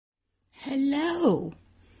Hello,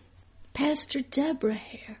 Pastor Deborah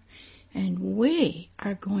here, and we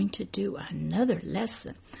are going to do another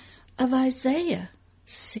lesson of Isaiah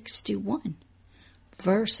 61,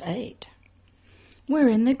 verse 8. We're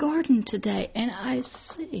in the garden today, and I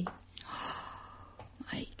see, oh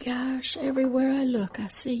my gosh, everywhere I look, I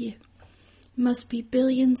see you. Must be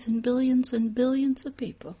billions and billions and billions of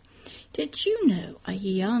people. Did you know a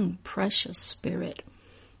young, precious spirit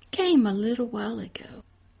came a little while ago?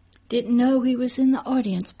 Didn't know he was in the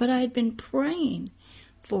audience, but I had been praying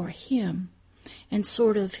for him and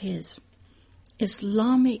sort of his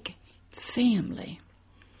Islamic family.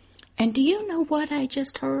 And do you know what I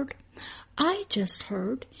just heard? I just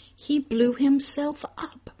heard he blew himself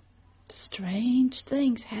up. Strange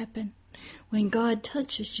things happen when God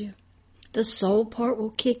touches you. The soul part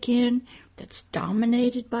will kick in that's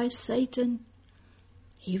dominated by Satan,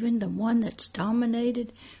 even the one that's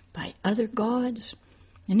dominated by other gods.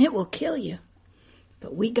 And it will kill you.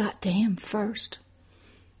 But we got to him first.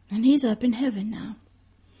 And he's up in heaven now.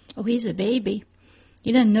 Oh, he's a baby.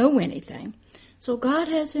 He doesn't know anything. So God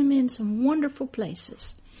has him in some wonderful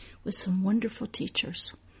places with some wonderful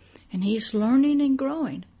teachers. And he's learning and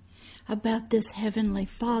growing about this heavenly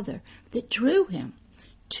Father that drew him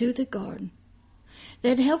to the garden,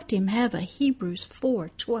 that helped him have a Hebrews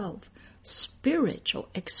 4:12 spiritual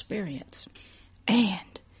experience,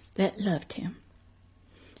 and that loved him.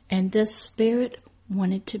 And this Spirit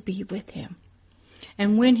wanted to be with him.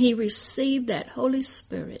 And when he received that Holy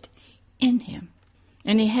Spirit in him,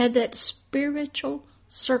 and he had that spiritual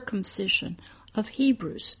circumcision of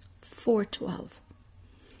Hebrews 4:12,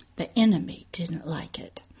 the enemy didn't like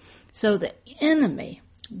it. So the enemy,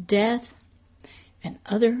 death, and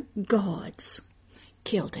other gods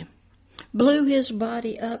killed him, blew his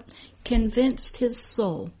body up, convinced his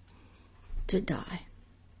soul to die.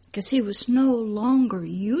 Because he was no longer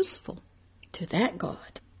useful to that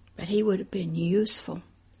God, but he would have been useful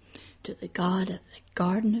to the God of the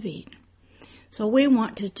Garden of Eden. So we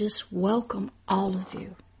want to just welcome all of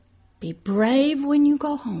you. Be brave when you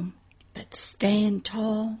go home, but stand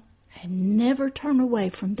tall and never turn away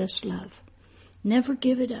from this love. Never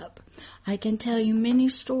give it up. I can tell you many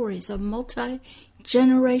stories of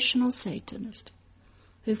multi-generational Satanists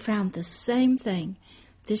who found the same thing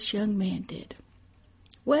this young man did.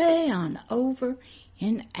 Way on over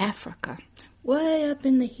in Africa, way up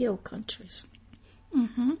in the hill countries.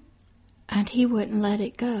 And he wouldn't let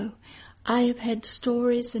it go. I have had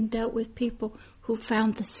stories and dealt with people who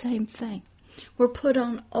found the same thing, were put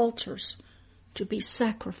on altars to be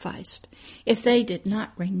sacrificed if they did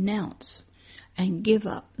not renounce and give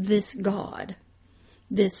up this God,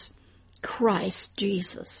 this Christ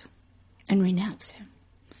Jesus, and renounce him.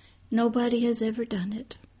 Nobody has ever done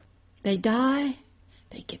it. They die,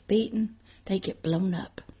 they get beaten, they get blown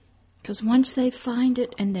up. Because once they find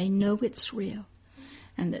it and they know it's real,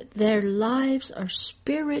 and that their lives are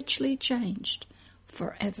spiritually changed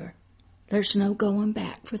forever, there's no going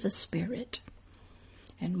back for the Spirit.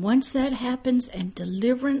 And once that happens and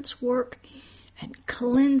deliverance work and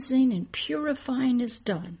cleansing and purifying is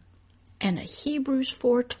done, and a Hebrews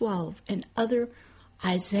 4:12 and other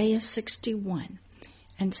Isaiah 61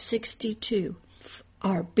 and 62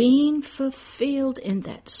 are being fulfilled in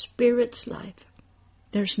that Spirit's life,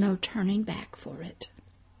 there's no turning back for it.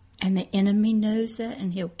 And the enemy knows that,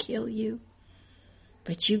 and he'll kill you.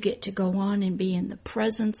 But you get to go on and be in the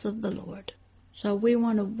presence of the Lord. So we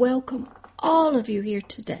want to welcome all of you here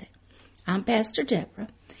today. I'm Pastor Deborah.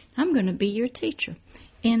 I'm going to be your teacher.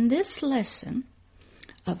 In this lesson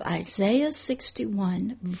of Isaiah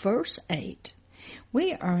 61, verse 8,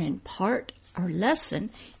 we are in part or lesson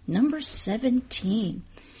number 17.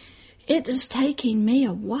 It is taking me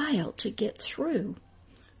a while to get through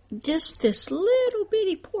just this little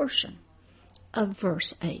bitty portion of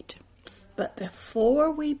verse 8. But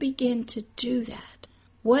before we begin to do that,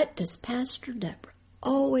 what does Pastor Deborah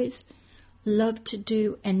always love to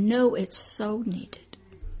do and know it's so needed?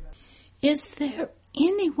 Is there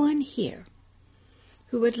anyone here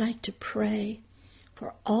who would like to pray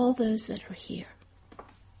for all those that are here?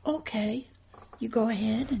 Okay, you go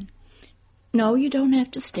ahead and no, you don't have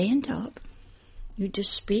to stand up. You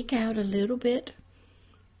just speak out a little bit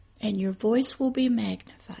and your voice will be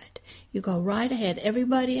magnified. You go right ahead.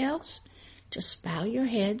 Everybody else, just bow your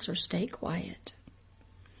heads or stay quiet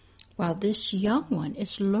while this young one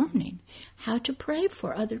is learning how to pray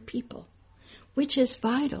for other people, which is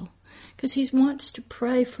vital because he wants to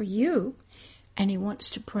pray for you and he wants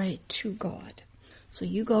to pray to God. So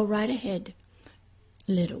you go right ahead,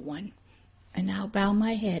 little one, and I'll bow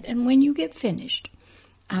my head. And when you get finished,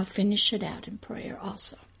 I'll finish it out in prayer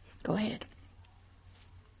also. Go ahead.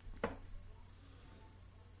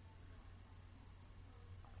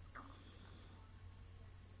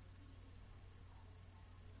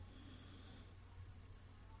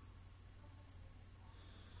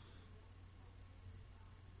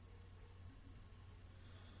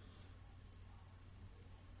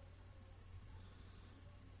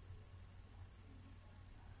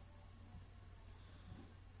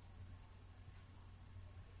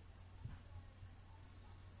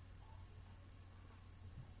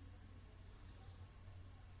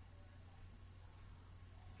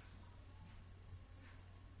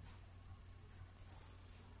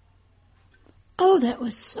 Oh, that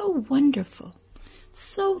was so wonderful,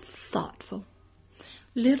 so thoughtful.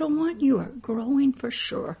 Little one, you are growing for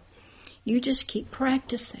sure. You just keep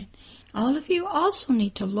practicing. All of you also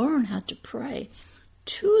need to learn how to pray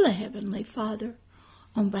to the Heavenly Father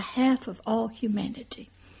on behalf of all humanity.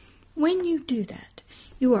 When you do that,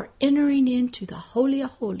 you are entering into the Holy of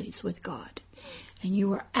Holies with God, and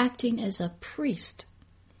you are acting as a priest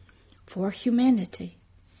for humanity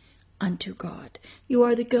unto God. You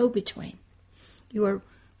are the go-between. You are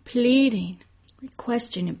pleading,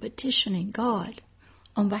 requesting, and petitioning God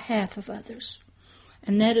on behalf of others.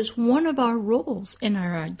 And that is one of our roles in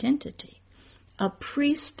our identity. A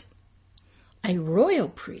priest, a royal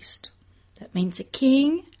priest. That means a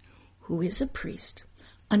king who is a priest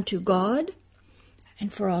unto God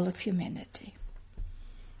and for all of humanity.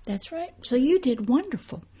 That's right. So you did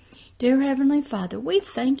wonderful. Dear Heavenly Father, we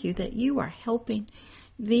thank you that you are helping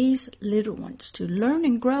these little ones to learn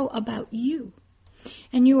and grow about you.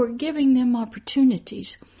 And you are giving them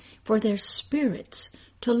opportunities for their spirits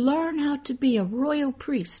to learn how to be a royal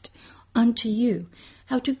priest unto you,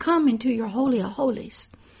 how to come into your Holy of Holies,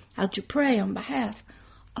 how to pray on behalf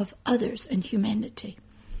of others and humanity.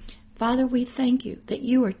 Father, we thank you that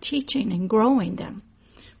you are teaching and growing them,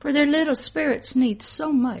 for their little spirits need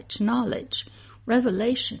so much knowledge,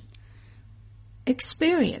 revelation,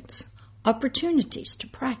 experience, opportunities to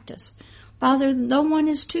practice. Father, no one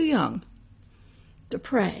is too young to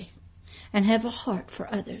pray and have a heart for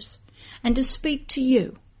others and to speak to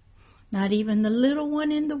you, not even the little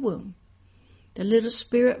one in the womb. The little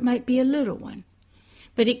spirit might be a little one,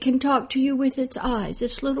 but it can talk to you with its eyes,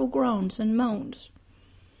 its little groans and moans,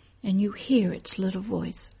 and you hear its little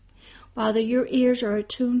voice. Father, your ears are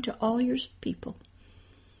attuned to all your people.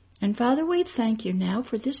 And Father, we thank you now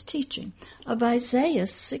for this teaching of Isaiah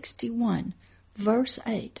 61, verse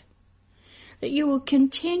 8, that you will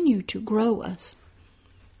continue to grow us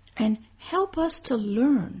and help us to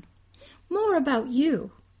learn more about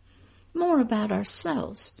you, more about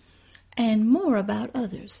ourselves, and more about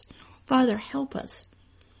others. Father, help us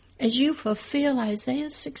as you fulfill Isaiah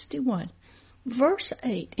 61, verse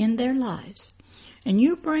 8 in their lives, and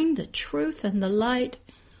you bring the truth and the light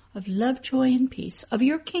of love, joy, and peace of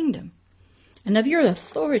your kingdom and of your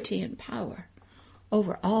authority and power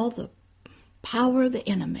over all the power of the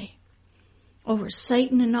enemy, over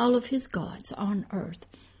Satan and all of his gods on earth.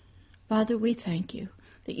 Father, we thank you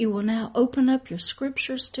that you will now open up your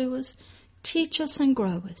scriptures to us, teach us and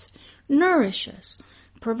grow us, nourish us,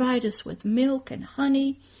 provide us with milk and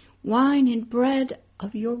honey, wine and bread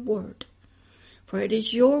of your word. For it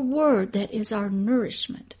is your word that is our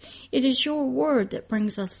nourishment. It is your word that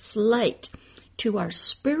brings us light to our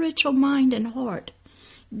spiritual mind and heart,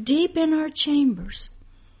 deep in our chambers,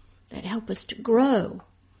 that help us to grow,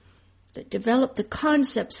 that develop the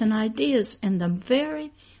concepts and ideas in the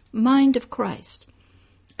very mind of Christ.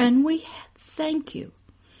 And we thank you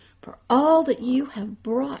for all that you have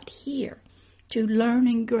brought here to learn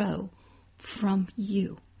and grow from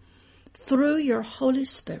you, through your Holy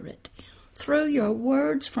Spirit, through your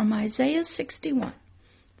words from Isaiah 61,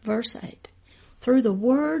 verse 8, through the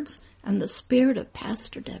words and the spirit of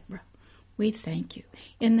Pastor Deborah. We thank you.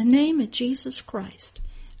 In the name of Jesus Christ,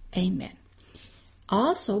 amen.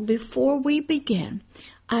 Also, before we begin,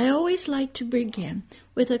 I always like to begin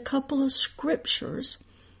with a couple of scriptures,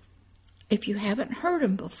 if you haven't heard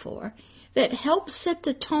them before, that help set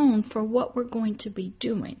the tone for what we're going to be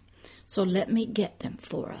doing. So let me get them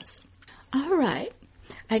for us. All right,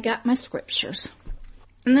 I got my scriptures.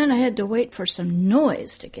 And then I had to wait for some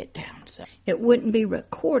noise to get down so it wouldn't be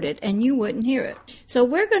recorded and you wouldn't hear it. So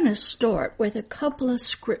we're going to start with a couple of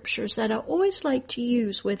scriptures that I always like to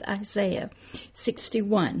use with Isaiah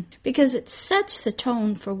 61 because it sets the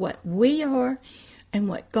tone for what we are and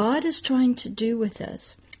what God is trying to do with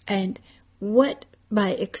us, and what,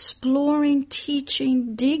 by exploring,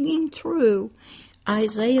 teaching, digging through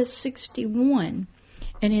Isaiah 61,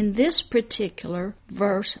 and in this particular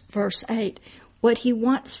verse, verse 8, what he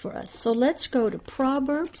wants for us. So let's go to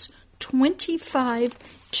Proverbs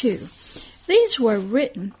 25:2. These were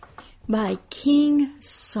written by King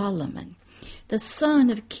Solomon, the son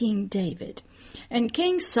of King David. And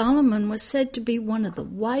King Solomon was said to be one of the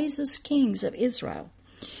wisest kings of Israel.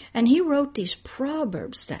 And he wrote these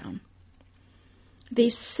proverbs down,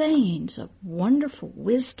 these sayings of wonderful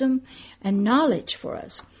wisdom and knowledge for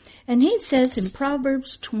us. And he says in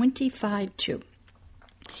Proverbs 25:2,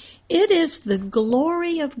 "It is the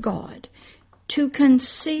glory of God to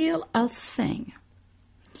conceal a thing,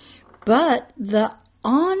 but the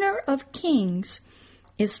honor of kings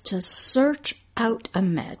is to search out a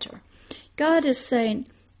matter." God is saying,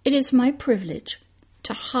 it is my privilege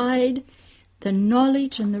to hide the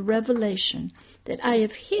knowledge and the revelation that I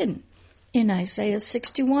have hidden in Isaiah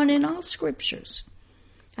 61 in all scriptures.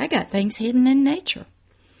 I got things hidden in nature.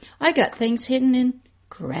 I got things hidden in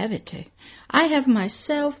gravity. I have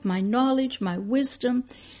myself, my knowledge, my wisdom,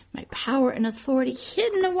 my power and authority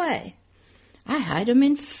hidden away. I hide them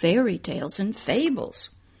in fairy tales and fables.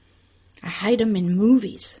 I hide them in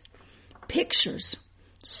movies, pictures,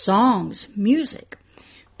 songs, music.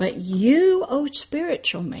 But you, O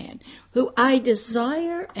spiritual man, who I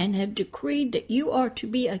desire and have decreed that you are to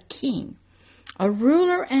be a king, a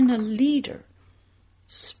ruler and a leader,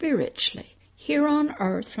 spiritually, here on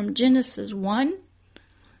earth, from Genesis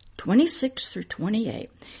 1:26 through 28,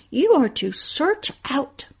 you are to search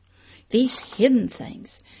out these hidden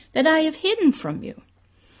things that I have hidden from you.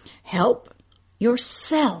 Help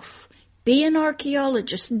yourself. Be an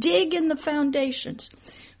archaeologist. Dig in the foundations.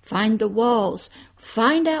 Find the walls.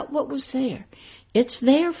 Find out what was there. It's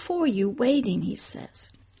there for you, waiting, he says.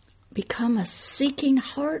 Become a seeking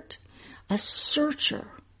heart, a searcher,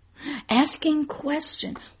 asking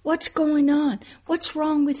questions. What's going on? What's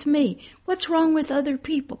wrong with me? What's wrong with other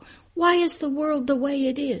people? Why is the world the way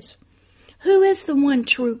it is? Who is the one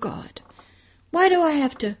true God? Why do I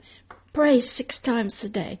have to pray 6 times a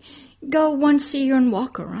day? Go once a year and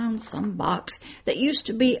walk around some box that used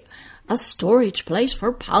to be a storage place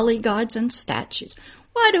for polygods and statues.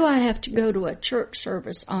 Why do I have to go to a church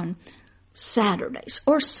service on Saturdays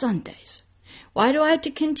or Sundays? Why do I have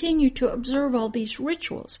to continue to observe all these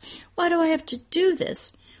rituals? Why do I have to do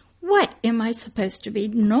this? What am I supposed to be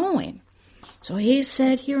knowing? So he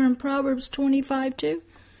said here in Proverbs 25:2,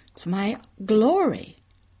 it's my glory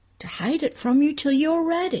to hide it from you till you're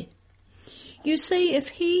ready. You see, if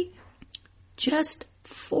he just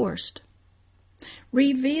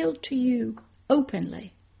revealed to you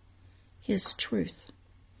openly his truth,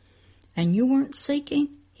 and you weren't seeking,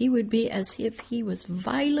 he would be as if he was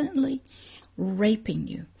violently raping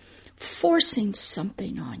you, forcing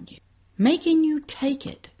something on you, making you take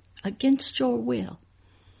it against your will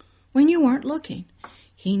when you weren't looking.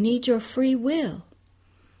 He needs your free will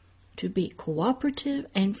to be cooperative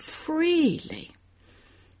and freely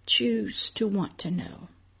choose to want to know.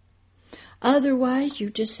 Otherwise, you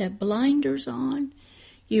just have blinders on.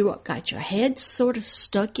 You got your head sort of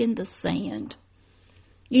stuck in the sand.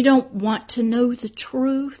 You don't want to know the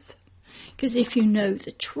truth. Because if you know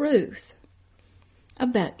the truth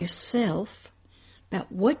about yourself,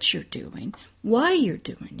 about what you're doing, why you're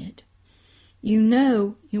doing it, you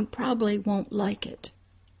know you probably won't like it.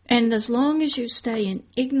 And as long as you stay in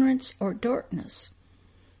ignorance or darkness,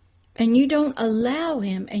 and you don't allow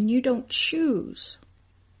him and you don't choose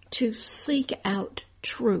to seek out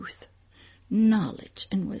truth, knowledge,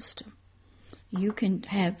 and wisdom, you can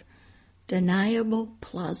have deniable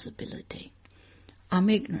plausibility. I'm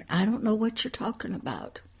ignorant. I don't know what you're talking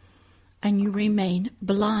about. And you remain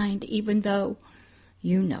blind even though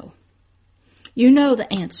you know. You know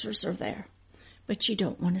the answers are there, but you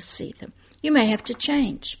don't want to see them. You may have to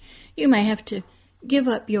change. You may have to give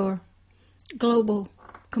up your global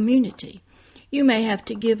community. You may have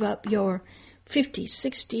to give up your 50,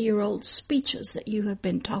 60-year-old speeches that you have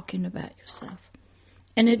been talking about yourself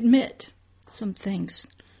and admit some things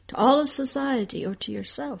to all of society or to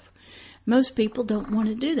yourself. Most people don't want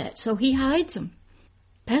to do that, so he hides them.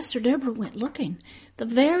 Pastor Deborah went looking. The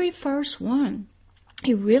very first one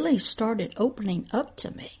he really started opening up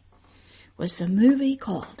to me was the movie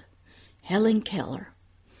called Helen Keller,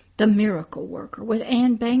 The Miracle Worker, with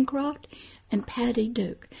Anne Bancroft and Patty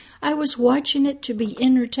Duke. I was watching it to be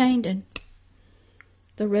entertained, and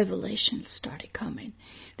the revelations started coming.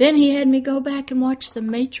 Then he had me go back and watch the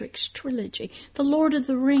Matrix trilogy, the Lord of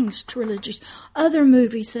the Rings trilogies, other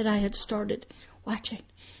movies that I had started watching.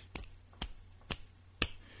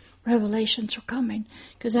 Revelations were coming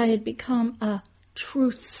because I had become a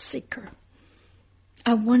truth seeker.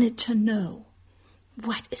 I wanted to know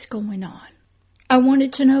what is going on. I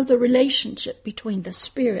wanted to know the relationship between the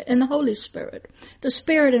Spirit and the Holy Spirit, the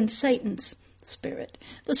Spirit and Satan's spirit,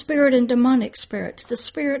 the Spirit and demonic spirits, the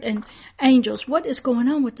Spirit and angels. What is going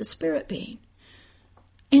on with the Spirit being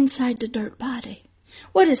inside the dirt body?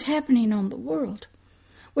 What is happening on the world?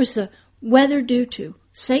 Was the weather due to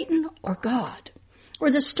Satan or God?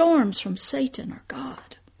 Were the storms from Satan or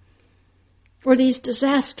God? Were these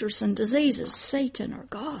disasters and diseases Satan or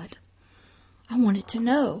God? I wanted to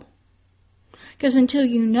know. Because until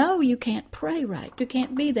you know, you can't pray right. You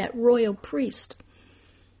can't be that royal priest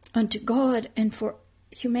unto God and for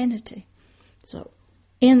humanity. So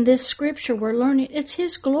in this scripture we're learning it's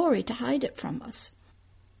his glory to hide it from us.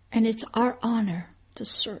 And it's our honor to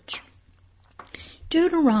search.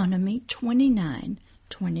 Deuteronomy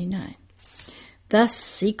 29:29. The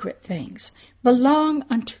secret things belong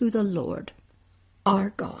unto the Lord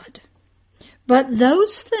our God. But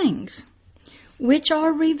those things which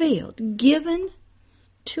are revealed, given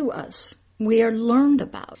to us, we are learned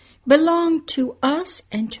about, belong to us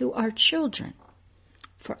and to our children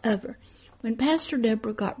forever. When Pastor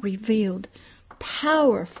Deborah got revealed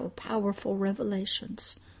powerful, powerful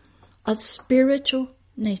revelations of spiritual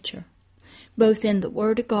nature, both in the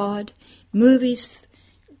Word of God, movies,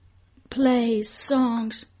 plays,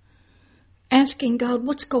 songs, asking God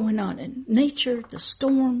what's going on in nature, the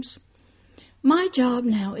storms. My job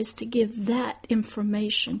now is to give that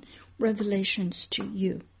information, revelations to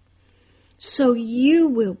you, so you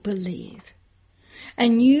will believe,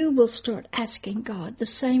 and you will start asking God the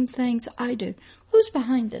same things I do. Who's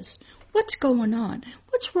behind this? What's going on?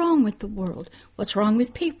 What's wrong with the world? What's wrong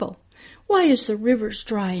with people? Why is the rivers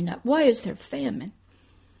drying up? Why is there famine?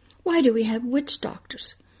 Why do we have witch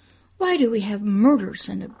doctors? Why do we have murders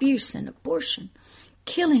and abuse and abortion,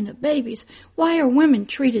 killing of babies? Why are women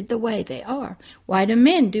treated the way they are? Why do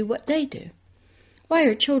men do what they do? Why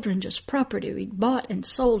are children just property we bought and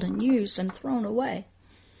sold and used and thrown away?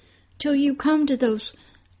 Till you come to those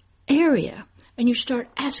area and you start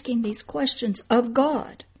asking these questions of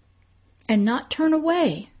God and not turn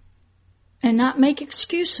away and not make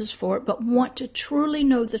excuses for it, but want to truly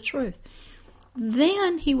know the truth.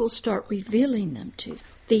 Then he will start revealing them to you,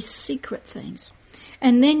 these secret things.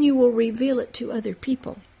 And then you will reveal it to other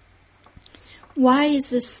people. Why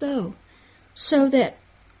is this so? So that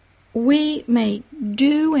we may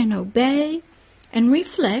do and obey and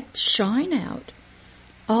reflect, shine out,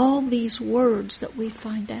 all these words that we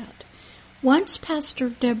find out. Once Pastor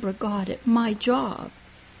Deborah got it, my job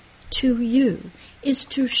to you is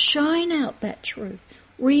to shine out that truth,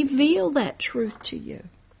 reveal that truth to you,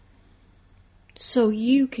 so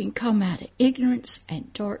you can come out of ignorance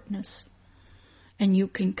and darkness, and you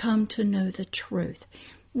can come to know the truth.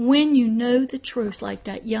 When you know the truth, like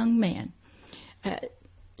that young man,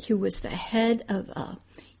 who was the head of an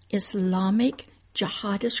Islamic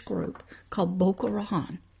jihadist group called Boko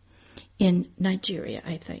Haram in Nigeria,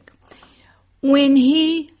 I think. When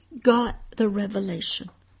he got the revelation,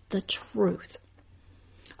 the truth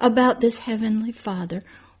about this Heavenly Father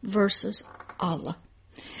versus Allah,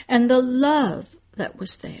 and the love that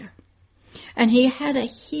was there. And he had a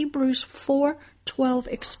Hebrews 4:12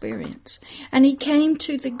 experience. And he came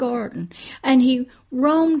to the garden, and he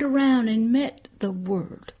roamed around and met the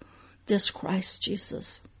Word, this Christ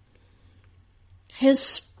Jesus. His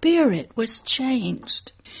spirit was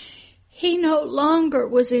changed. He no longer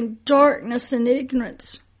was in darkness and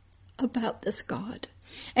ignorance about this God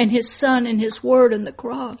and His Son and His Word and the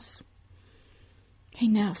cross.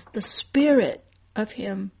 The spirit of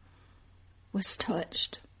him was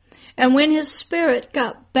touched. And when his spirit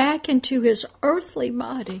got back into his earthly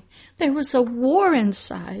body, there was a war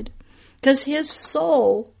inside, because his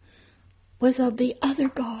soul was of the other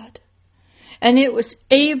God. And it was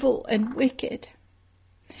evil and wicked.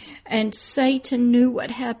 And Satan knew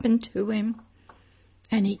what happened to him,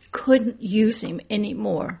 and he couldn't use him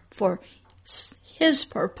anymore for his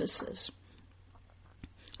purposes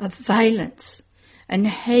of violence and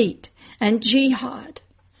hate and jihad,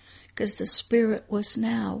 because the spirit was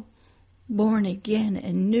now born again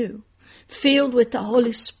and new, filled with the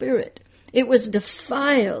Holy Spirit. It was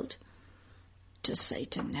defiled to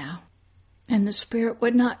Satan now. And the spirit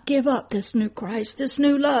would not give up this new Christ, this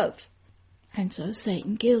new love. And so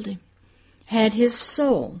Satan killed him, had his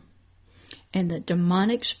soul, and the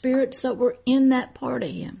demonic spirits that were in that part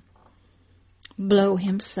of him blow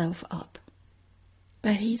himself up.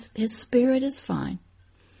 But his spirit is fine.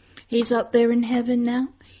 He's up there in heaven now.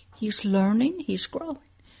 He's learning. He's growing.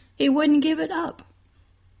 He wouldn't give it up.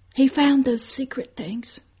 He found those secret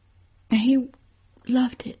things, and he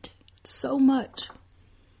loved it so much.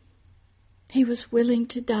 He was willing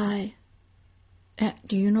to die.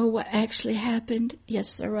 Do you know what actually happened? Yes,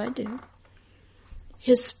 sir, I do.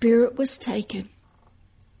 His spirit was taken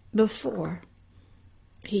before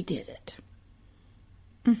he did it.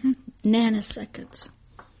 Nanoseconds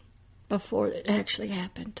before it actually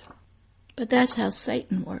happened. But that's how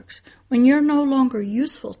Satan works. When you're no longer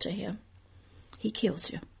useful to him, he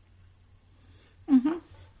kills you.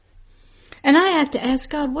 And I have to ask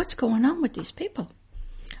God, what's going on with these people?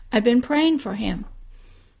 I've been praying for him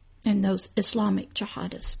and those Islamic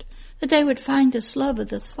jihadists, that they would find this love of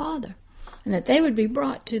this Father, and that they would be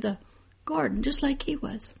brought to the garden just like he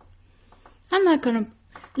was. I'm not going to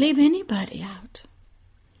leave anybody out.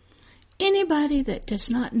 Anybody that does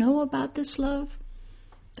not know about this love,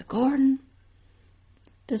 the garden,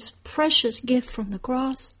 this precious gift from the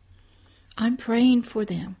cross, I'm praying for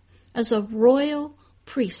them as a royal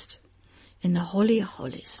priest in the Holy of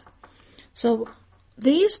Holies. So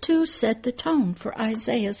these two set the tone for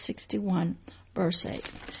Isaiah 61, verse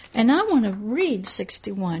 8. And I want to read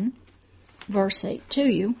 61, verse 8 to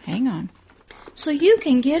you. Hang on. So you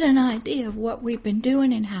can get an idea of what we've been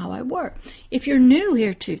doing and how I work. If you're new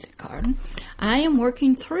here to the garden, I am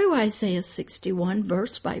working through Isaiah 61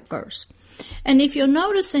 verse by verse. And if you'll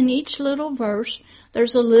notice in each little verse,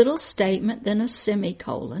 there's a little statement, then a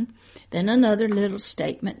semicolon, then another little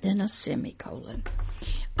statement, then a semicolon.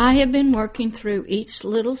 I have been working through each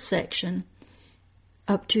little section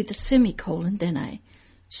up to the semicolon, then I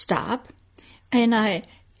stop and I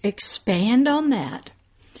expand on that.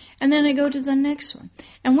 And then I go to the next one.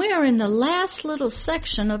 And we are in the last little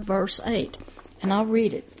section of verse 8. And I'll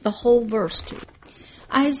read it, the whole verse to you.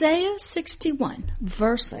 Isaiah 61,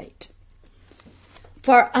 verse 8.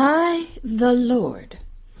 For I, the Lord.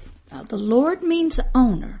 Now, the Lord means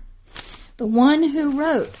owner. The one who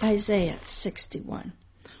wrote Isaiah 61.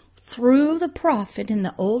 Through the prophet in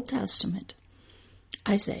the Old Testament,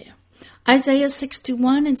 Isaiah. Isaiah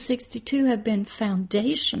 61 and 62 have been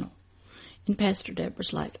foundational in Pastor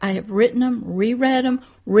Deborah's life. I have written them, reread them,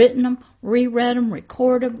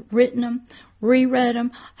 recorded them, written them, reread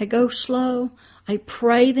them. I go slow. I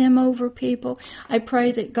pray them over people. I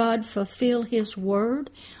pray that God fulfill His word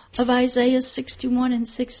of Isaiah 61 and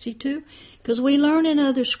 62, because we learn in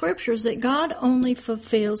other scriptures that God only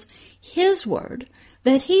fulfills His word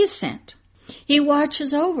that He sent. He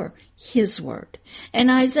watches over His word. And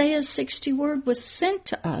Isaiah 60 word was sent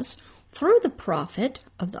to us through the prophet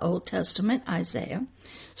of the Old Testament, Isaiah.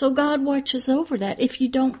 So God watches over that. If you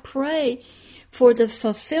don't pray for the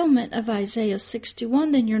fulfillment of Isaiah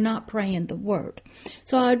 61, then you're not praying the word.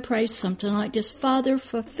 So I'd pray something like this: Father,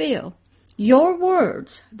 fulfill your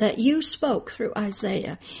words that you spoke through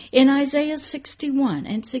Isaiah in Isaiah 61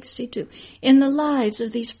 and 62 in the lives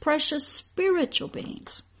of these precious spiritual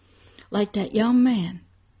beings, like that young man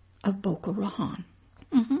of Boko Raton.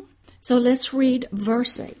 So let's read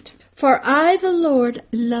verse 8. For I, the Lord,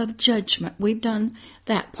 love judgment. We've done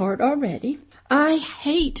that part already. I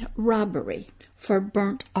hate robbery for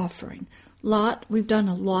burnt offering. We've done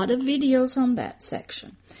a lot of videos on that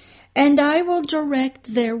section. And I will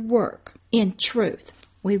direct their work in truth.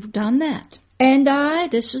 We've done that. And I,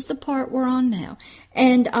 this is the part we're on now.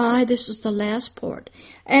 And I, this is the last part.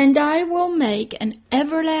 And I will make an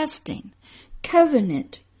everlasting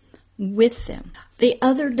covenant with them. The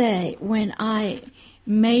other day when I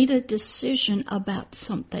made a decision about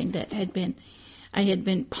something that I had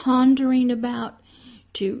been pondering about,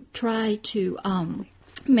 to try to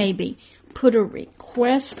maybe put a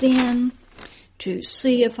request in to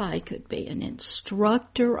see if I could be an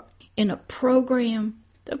instructor in a program.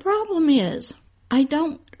 The problem is,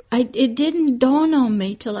 it didn't dawn on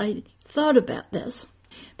me till I thought about this,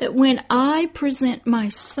 that when I present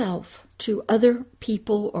myself to other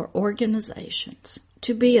people or organizations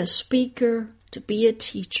to be a speaker, to be a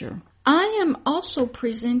teacher, I am also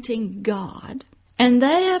presenting God, and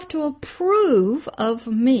they have to approve of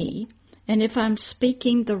me, and if I'm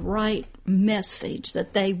speaking the right message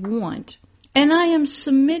that they want. And I am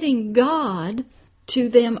submitting God to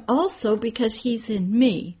them also because He's in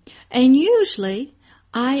me. And usually,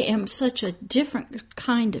 I am such a different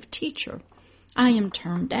kind of teacher. I am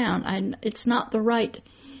turned down. It's not the right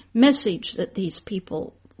message that these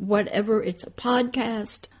people, whatever, it's a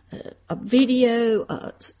podcast, a video,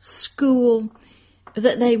 a school,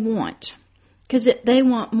 that they want. Because they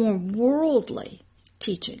want more worldly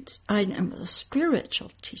teachings. I am a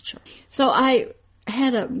spiritual teacher. So I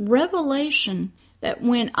had a revelation that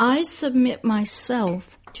when I submit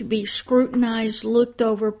myself to be scrutinized, looked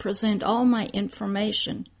over, present all my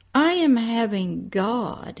information, I am having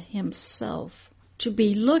God Himself to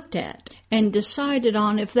be looked at and decided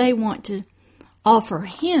on if they want to offer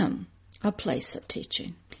Him a place of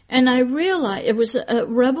teaching. And I realized, it was a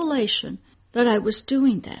revelation that I was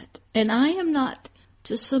doing that. And I am not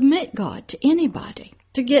to submit God to anybody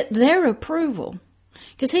to get their approval,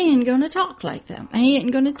 because He ain't going to talk like them, and He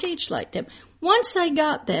ain't going to teach like them. Once I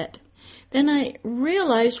got that, then I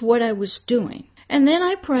realized what I was doing. And then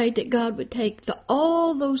I prayed that God would take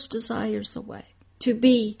all those desires away, to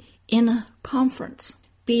be in a conference,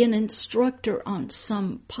 be an instructor on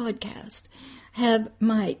some podcast, have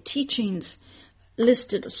my teachings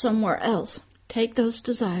listed somewhere else. Take those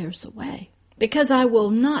desires away. Because I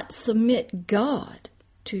will not submit God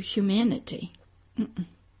to humanity.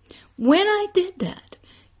 When I did that,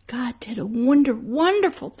 God did a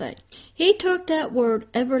wonderful thing. He took that word,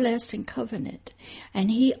 everlasting covenant,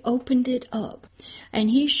 and He opened it up.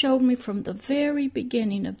 And He showed me from the very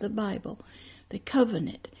beginning of the Bible, the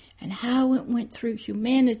covenant and how it went through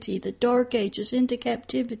humanity, the dark ages, into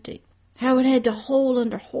captivity, how it had to hold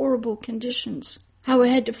under horrible conditions, how it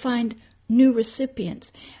had to find new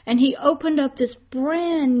recipients. And he opened up this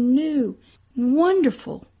brand new,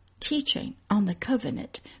 wonderful teaching on the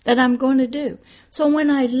covenant that I'm going to do. So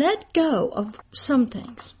when I let go of some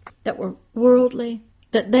things that were worldly,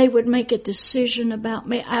 that they would make a decision about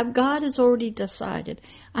me, God has already decided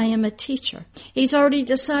I am a teacher. He's already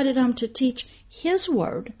decided I'm to teach His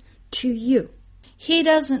word to you. He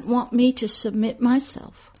doesn't want me to submit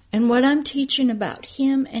myself and what I'm teaching about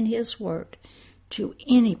Him and His word to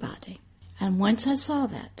anybody. And once I saw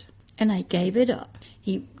that, and I gave it up,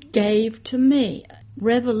 He gave to me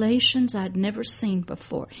revelations I'd never seen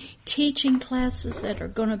before, teaching classes that are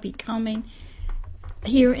going to be coming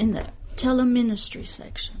here in the Tele-Ministry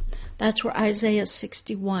section. That's where Isaiah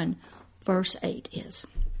 61 verse 8 is.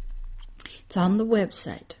 It's on the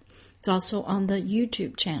website. It's also on the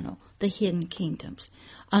YouTube channel, The Hidden Kingdoms,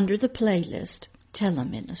 under the playlist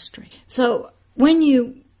Tele-Ministry. So when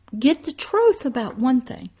you get the truth about one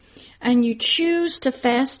thing and you choose to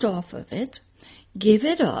fast off of it, give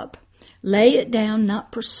it up, lay it down,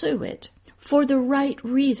 not pursue it, for the right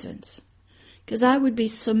reasons. Because I would be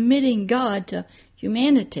submitting God to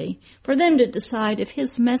humanity for them to decide if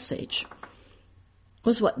His message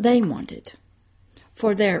was what they wanted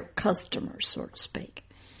for their customers, so to speak.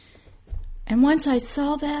 And once I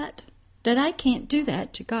saw that I can't do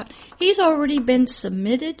that to God. He's already been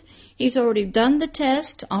submitted. He's already done the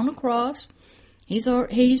test on a cross. He's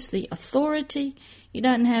the authority. He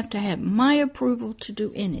doesn't have to have my approval to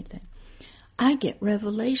do anything. I get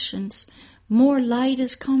revelations. More light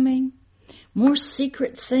is coming. More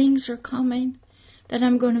secret things are coming that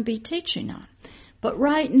I'm going to be teaching on. But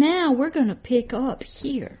right now, we're going to pick up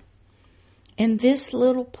here in this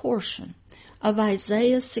little portion of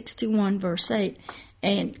Isaiah 61 verse 8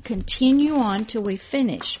 and continue on till we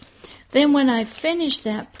finish. Then when I finish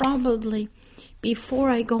that, probably before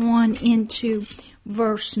I go on into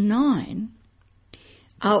verse 9,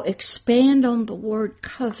 I'll expand on the word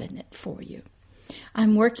covenant for you.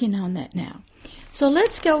 I'm working on that now. So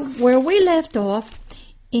let's go where we left off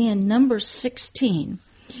in number 16.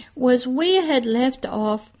 Was we had left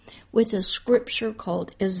off with a scripture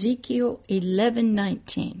called Ezekiel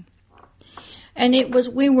 11:19. And it was,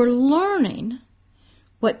 we were learning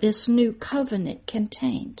what this new covenant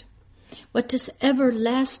contained, what this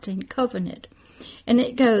everlasting covenant. And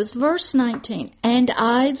it goes, verse 19, and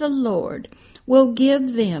I, the Lord, will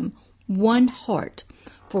give them one heart.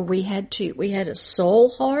 For we had two. We had a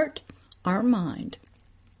soul heart, our mind,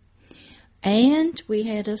 and we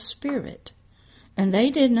had a spirit. And they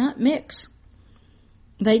did not mix.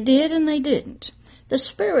 They did and they didn't. The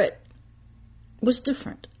spirit was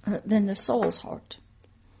different than the soul's heart.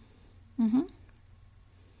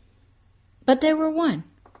 But they were one.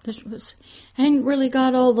 I hadn't really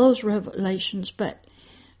got all those revelations, but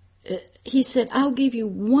He said, I'll give you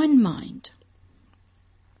one mind,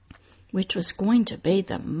 which was going to be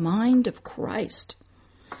the mind of Christ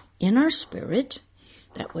in our spirit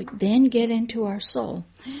that would then get into our soul.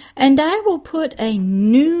 And I will put a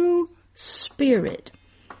new spirit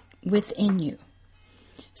within you.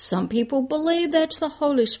 Some people believe that's the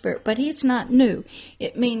Holy Spirit, but He's not new.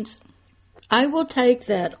 It means I will take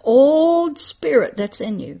that old spirit that's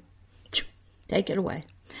in you, take it away,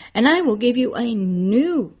 and I will give you a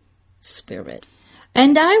new spirit.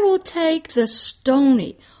 And I will take the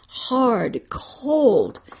stony, hard,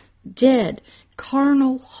 cold, dead,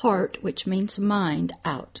 carnal heart, which means mind,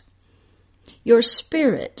 out. Your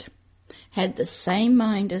spirit had the same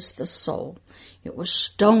mind as the soul. It was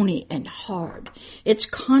stony and hard. Its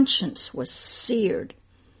conscience was seared.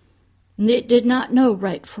 It did not know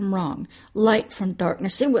right from wrong, light from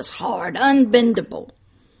darkness. It was hard, unbendable.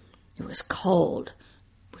 It was cold.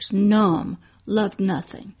 It was numb, loved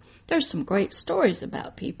nothing. There's some great stories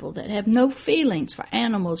about people that have no feelings for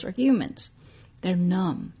animals or humans. They're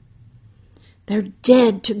numb. They're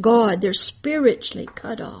dead to God. They're spiritually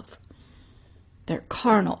cut off. They're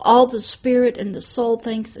carnal. All the spirit and the soul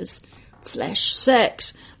thinks is flesh,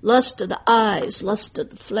 sex, lust of the eyes, lust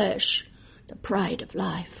of the flesh, the pride of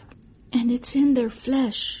life. And it's in their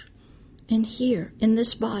flesh, in here, in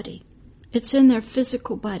this body. It's in their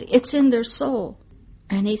physical body. It's in their soul.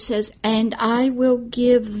 And He says, and I will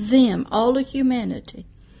give them, all of humanity,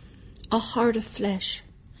 a heart of flesh,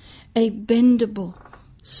 a bendable,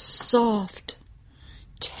 soft,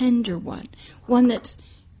 tender one that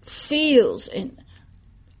feels in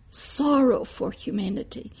sorrow for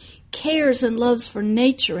humanity, cares and loves for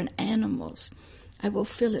nature and animals. I will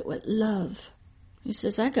fill it with love. He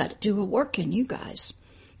says, I got to do a work in you guys.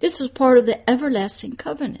 This was part of the everlasting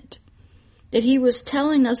covenant that he was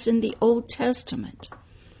telling us in the Old Testament.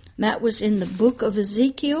 That was in the book of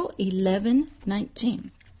Ezekiel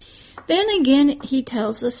 11:19. Then again, he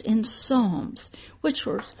tells us in Psalms, which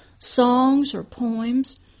were songs or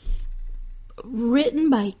poems written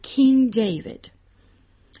by King David.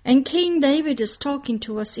 And King David is talking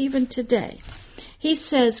to us even today. He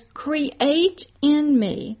says, create in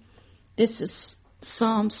me, this is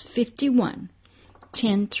Psalms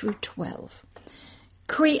 51:10 through 12.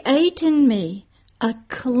 Create in me a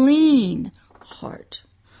clean heart,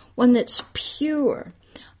 one that's pure,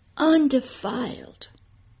 undefiled,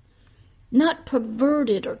 not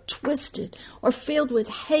perverted or twisted or filled with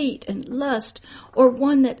hate and lust, or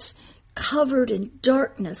one that's covered in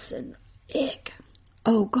darkness and ick.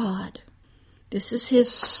 Oh God, this is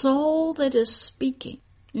his soul that is speaking.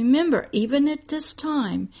 Remember, even at this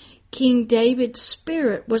time, King David's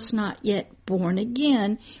spirit was not yet born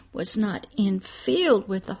again, was not infilled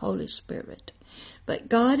with the Holy Spirit. But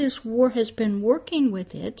God has been working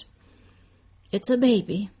with it. It's a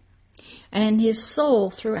baby. And his soul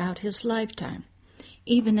throughout his lifetime,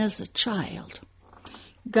 even as a child.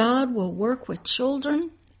 God will work with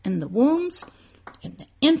children in the wombs, in the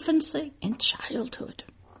infancy, and childhood.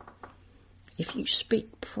 If you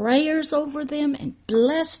speak prayers over them and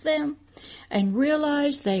bless them and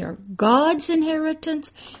realize they are God's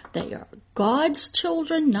inheritance, they are God's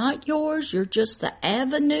children, not yours, you're just the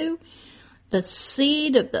avenue, the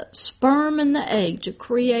seed of the sperm and the egg to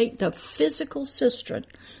create the physical cistern,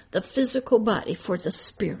 the physical body for the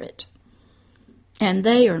spirit. And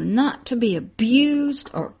they are not to be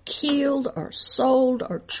abused or killed or sold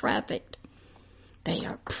or trafficked. They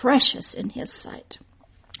are precious in his sight.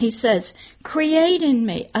 He says, create in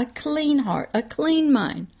me a clean heart, a clean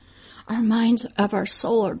mind. Our minds of our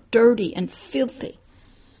soul are dirty and filthy.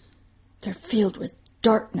 They're filled with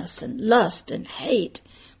darkness and lust and hate,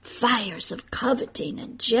 fires of coveting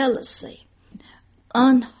and jealousy,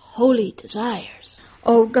 unholy desires.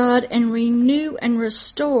 O God, and renew and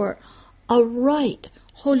restore a right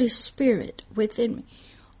Holy Spirit within me.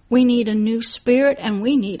 We need a new spirit and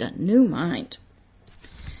we need a new mind.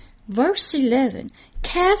 Verse 11,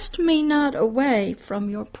 cast me not away from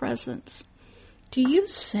your presence. Do you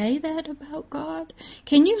say that about God?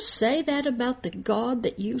 Can you say that about the God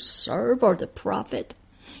that you serve or the prophet?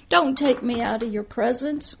 Don't take me out of your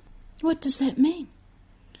presence. What does that mean?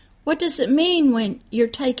 What does it mean when you're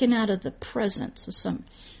taken out of the presence of some?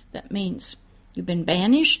 That means you've been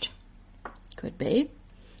banished? Could be.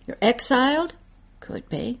 You're exiled? Could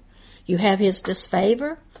be. You have his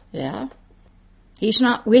disfavor? Yeah. He's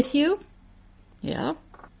not with you? Yeah.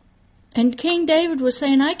 And King David was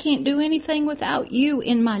saying, I can't do anything without you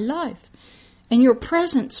in my life. And your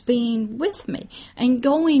presence being with me and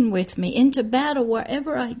going with me into battle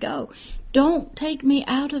wherever I go. Don't take me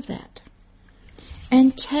out of that.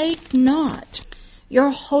 And take not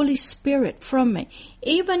your Holy Spirit from me.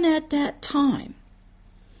 Even at that time,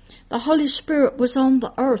 the Holy Spirit was on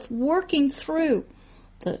the earth working through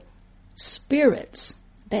the spirits,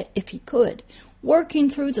 that if he could, working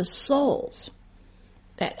through the souls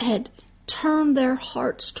that had turned their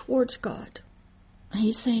hearts towards God. And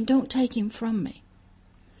he's saying, don't take him from me.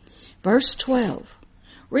 Verse 12,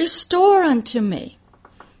 restore unto me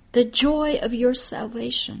the joy of your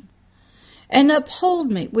salvation, and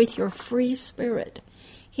uphold me with your free spirit.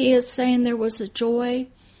 He is saying there was a joy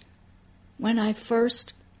when I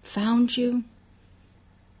first found you,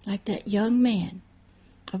 like that young man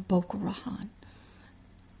of Boko Rahan.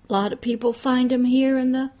 A lot of people find him here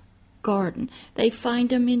in the garden. They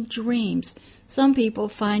find him in dreams. Some people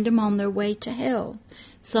find him on their way to hell.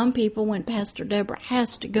 Some people, when Pastor Deborah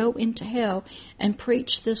has to go into hell and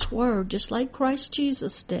preach this word, just like Christ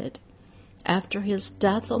Jesus did after his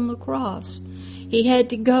death on the cross. He had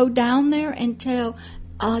to go down there and tell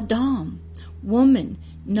Adam, woman,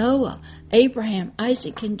 Noah, Abraham,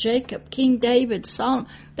 Isaac, and Jacob, King David, Solomon.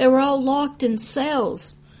 They were all locked in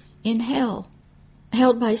cells in hell,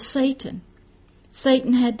 held by Satan.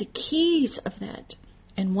 Satan had the keys of that.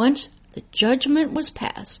 And once the judgment was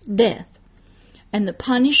passed, death, and the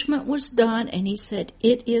punishment was done, and he said,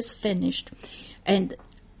 it is finished. And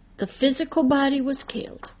the physical body was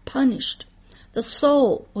killed, punished. The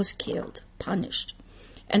soul was killed, punished.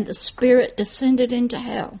 And the spirit descended into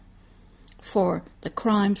hell for the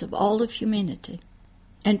crimes of all of humanity.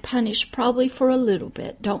 And punished probably for a little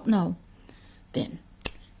bit, don't know. Then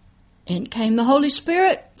in came the Holy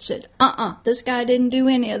Spirit, said, this guy didn't do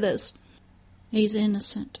any of this. He's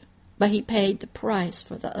innocent. But he paid the price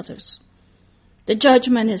for the others. The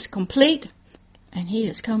judgment is complete, and he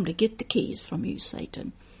has come to get the keys from you,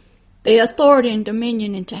 Satan. the authority and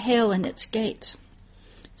dominion into hell and its gates.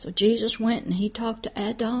 So Jesus went and he talked to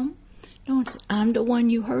Adam. No one said, I'm the one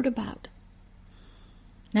you heard about.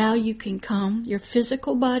 Now you can come. Your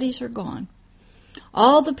physical bodies are gone.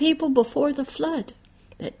 All the people before the flood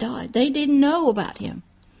that died, they didn't know about him.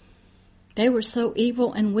 They were so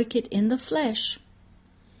evil and wicked in the flesh.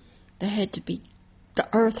 The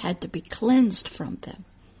earth had to be cleansed from them.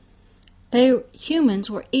 Humans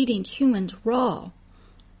were eating humans raw,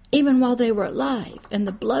 even while they were alive, and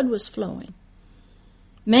the blood was flowing.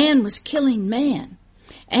 Man was killing man.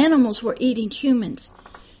 Animals were eating humans.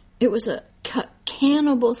 It was a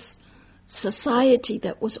cannibal society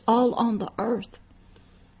that was all on the earth.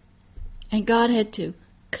 And God had to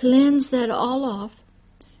cleanse that all off.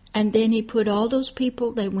 And then he put all those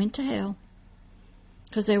people, they went to hell.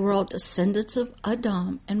 Because they were all descendants of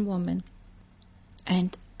Adam and woman.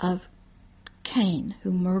 And of Cain,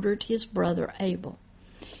 who murdered his brother Abel.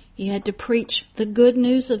 He had to preach the good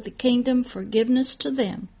news of the kingdom, forgiveness to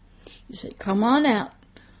them. He said, come on out.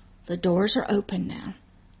 The doors are open now.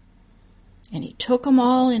 And he took them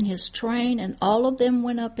all in his train, and all of them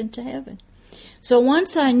went up into heaven. So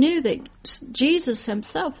once I knew that Jesus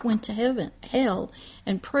himself went to hell,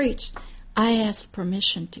 and preached, I asked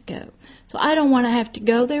permission to go. So I don't want to have to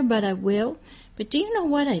go there, but I will. But do you know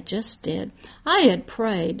what I just did? I had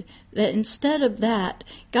prayed that instead of that,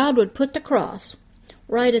 God would put the cross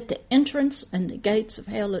right at the entrance and the gates of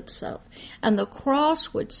hell itself. And the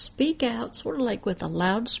cross would speak out, sort of like with a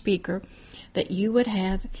loudspeaker that you would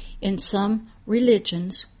have in some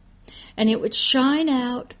religions. And it would shine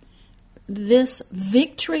out this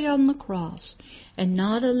victory on the cross and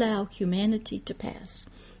not allow humanity to pass,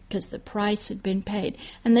 because the price had been paid.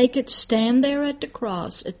 And they could stand there at the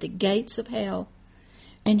cross, at the gates of hell,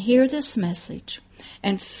 and hear this message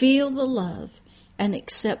and feel the love and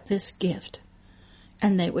accept this gift.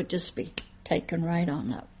 And they would just be taken right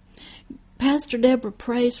on up. Pastor Deborah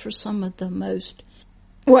prays for some of the most,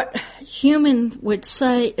 what human would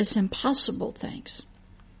say is impossible things.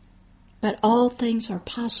 But all things are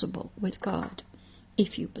possible with God,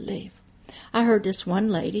 if you believe. I heard this one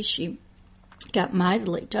lady, she got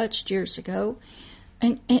mightily touched years ago,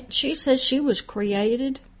 and she says she was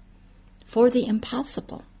created for the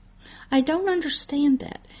impossible. I don't understand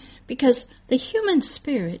that, because the human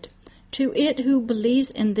spirit, to it who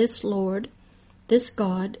believes in this Lord, this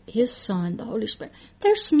God, his Son, the Holy Spirit,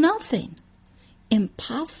 there's nothing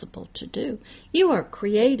impossible to do. You are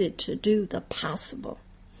created to do the possible.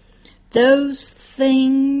 Those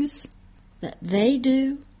things that they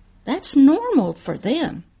do, that's normal for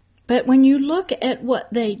them. But when you look at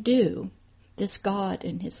what they do, this God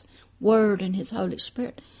and his Word and his Holy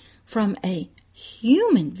Spirit, from a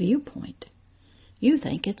human viewpoint, you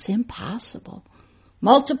think it's impossible.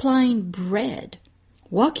 Multiplying bread,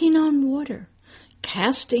 walking on water,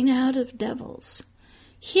 casting out of devils,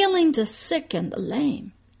 healing the sick and the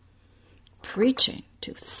lame, preaching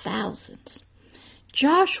to thousands.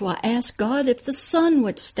 Joshua asked God if the sun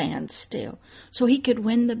would stand still so he could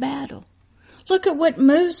win the battle. Look at what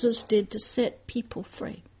Moses did to set people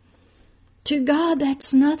free. To God,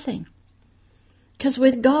 that's nothing. Because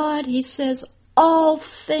with God, he says all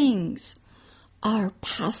things are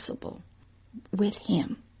possible with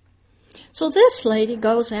him. So this lady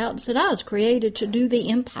goes out and said, I was created to do the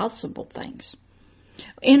impossible things.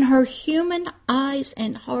 In her human eyes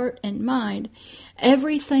and heart and mind,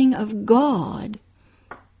 everything of God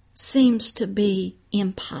seems to be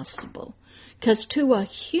impossible. Because to a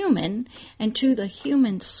human and to the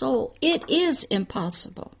human soul, it is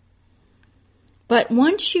impossible. But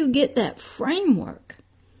once you get that framework,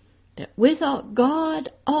 that without God,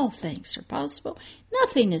 all things are possible,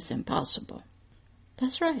 nothing is impossible.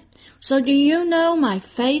 That's right. So do you know my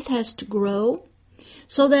faith has to grow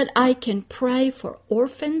so that I can pray for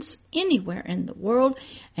orphans anywhere in the world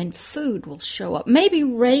and food will show up. Maybe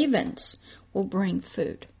ravens will bring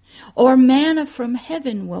food, or manna from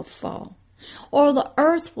heaven will fall, or the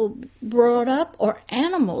earth will be brought up, or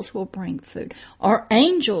animals will bring food, or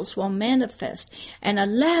angels will manifest, and a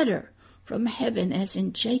ladder from heaven, as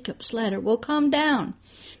in Jacob's ladder, will come down.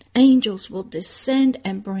 Angels will descend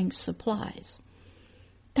and bring supplies.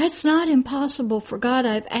 That's not impossible for God.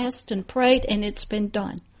 I've asked and prayed, and it's been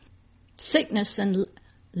done. Sickness and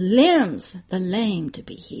limbs, the lame to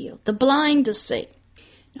be healed, the blind to see.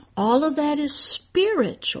 Now, all of that is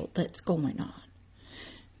spiritual that's going on.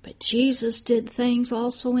 But Jesus did things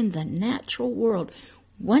also in the natural world.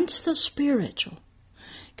 Once the spiritual,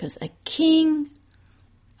 because a king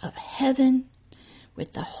of heaven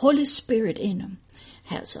with the Holy Spirit in him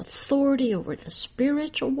has authority over the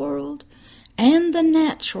spiritual world and the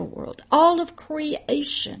natural world, all of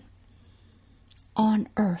creation. on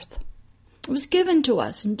earth. It was given to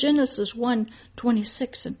us in Genesis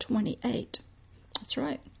 1:26 and 28. That's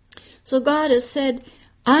right. So God has said,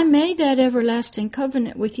 I made that everlasting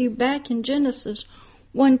covenant with you back in Genesis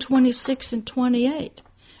 1:26 and 28.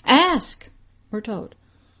 Ask, we're told,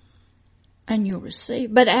 and you'll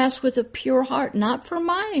receive. But ask with a pure heart, not for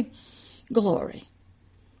my glory.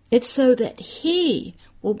 It's so that He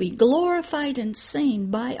will be glorified and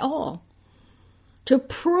seen by all. To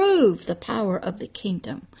prove the power of the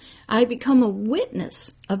kingdom, I become a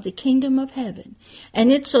witness of the kingdom of heaven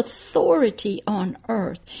and its authority on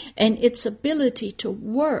earth and its ability to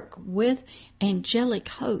work with angelic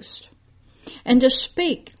hosts and to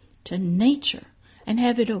speak to nature and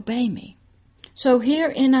have it obey me. So here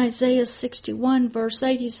in Isaiah 61 verse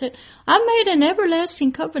 8 he said, I made an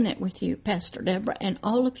everlasting covenant with you, Pastor Deborah, and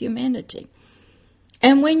all of humanity.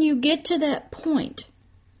 And when you get to that point,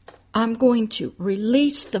 I'm going to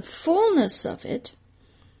release the fullness of it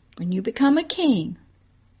when you become a king,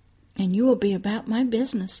 and you will be about my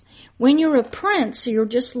business. When you're a prince, you're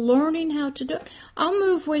just learning how to do it. I'll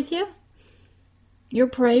move with you. Your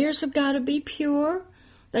prayers have got to be pure.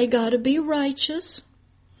 They got to be righteous.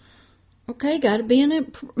 Okay, got to be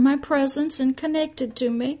in my presence and connected to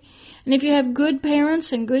me. And if you have good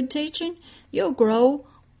parents and good teaching, you'll grow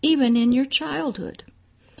even in your childhood.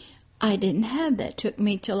 I didn't have that. It took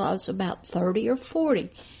me till I was about 30 or 40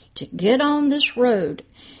 to get on this road.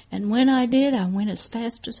 And when I did, I went as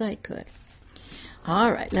fast as I could.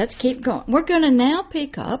 All right, let's keep going. We're going to now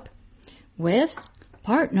pick up with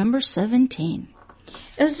part number 17.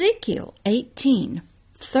 Ezekiel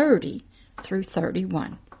 18:30 through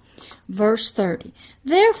 31. Verse 30.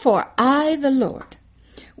 Therefore I, the Lord,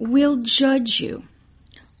 will judge you,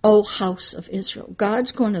 O house of Israel.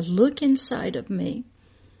 God's going to look inside of me.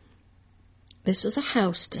 This is a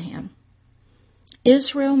house to him.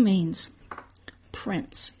 Israel means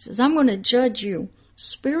prince. He says, I'm going to judge you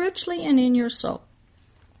spiritually and in your soul.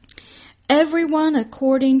 Everyone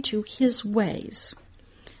according to his ways,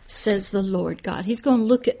 says the Lord God. He's going to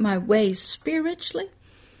look at my ways spiritually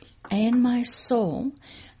and my soul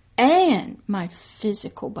and my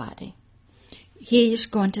physical body. He's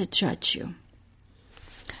going to judge you.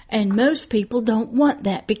 And most people don't want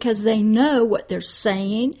that because they know what they're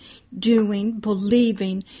saying, doing,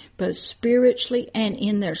 believing, both spiritually and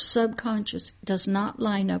in their subconscious does not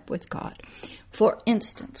line up with God. For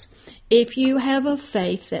instance, if you have a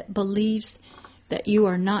faith that believes that you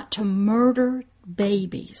are not to murder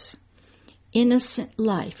babies, innocent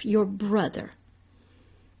life, your brother,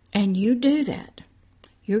 and you do that,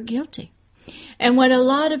 you're guilty. And what a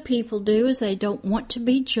lot of people do is they don't want to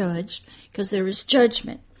be judged because there is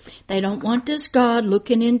judgment. They don't want this God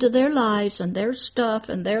looking into their lives and their stuff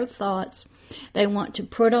and their thoughts. They want to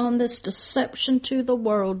put on this deception to the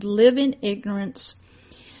world, live in ignorance,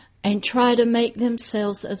 and try to make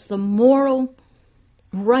themselves as the moral,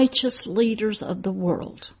 righteous leaders of the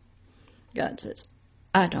world. God says,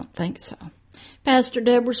 I don't think so. Pastor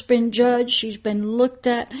Deborah's been judged. She's been looked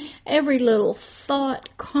at. Every little thought,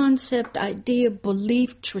 concept, idea,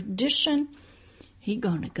 belief, tradition, He's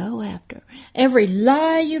going to go after. Every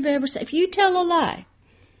lie you've ever said. If you tell a lie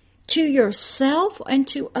to yourself and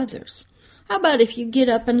to others, how about if you get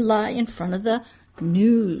up and lie in front of the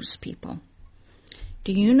news people?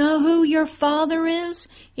 Do you know who your father is?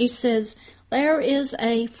 He says, there is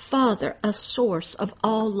a father, a source of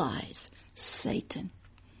all lies, Satan.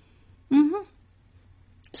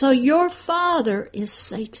 So your father is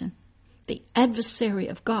Satan, the adversary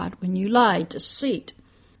of God. When you lie, deceit,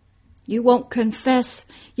 you won't confess.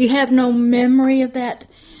 You have no memory of that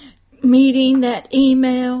meeting, that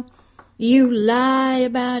email. You lie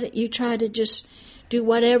about it. You try to just do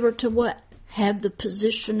whatever to what? Have the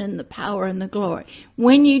position and the power and the glory.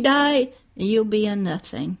 When you die, you'll be a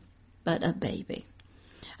nothing but a baby.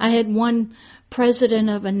 I had one president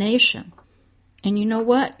of a nation, and you know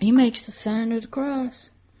what? He makes the sign of the cross.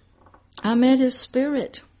 I met his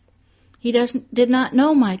spirit. He did not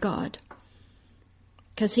know my God,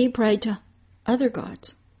 because he prayed to other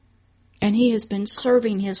gods. And he has been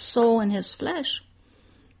serving his soul and his flesh.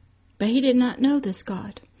 But he did not know this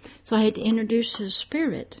God. So I had to introduce his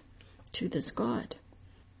spirit to this God.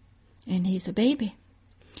 And he's a baby.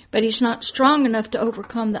 But he's not strong enough to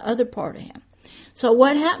overcome the other part of him. So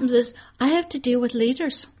what happens is I have to deal with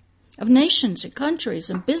leaders of nations and countries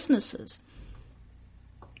and businesses,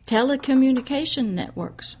 telecommunication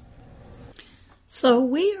networks. So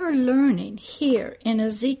we are learning here in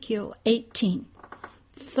Ezekiel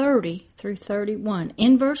 18:30 through 31,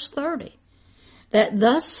 in verse 30, that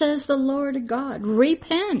thus says the Lord God,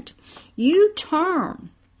 repent, you turn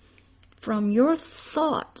from your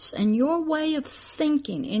thoughts and your way of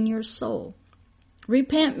thinking in your soul.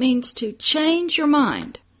 Repent means to change your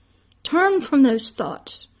mind. Turn from those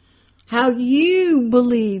thoughts. How you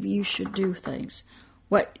believe you should do things.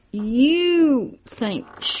 What you think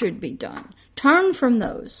should be done. Turn from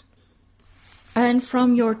those. And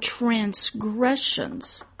from your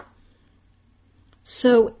transgressions.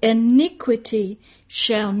 So iniquity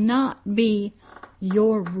shall not be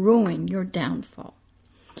your ruin, your downfall.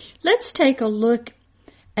 Let's take a look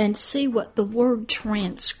and see what the word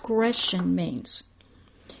transgression means.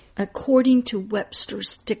 According to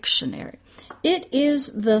Webster's dictionary, it is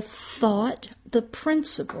the thought, the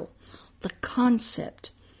principle, the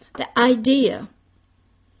concept, the idea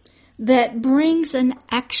that brings an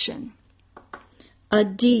action, a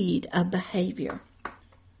deed, a behavior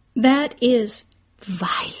that is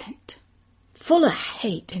violent, full of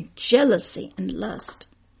hate and jealousy and lust.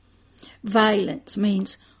 Violence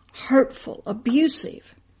means hurtful,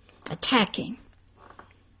 abusive, attacking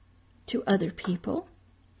to other people,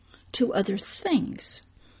 to other things,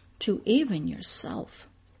 to even yourself.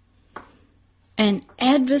 An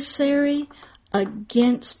adversary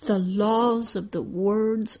against the laws of the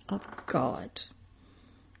words of God.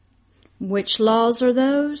 Which laws are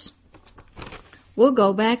those? We'll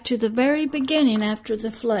go back to the very beginning after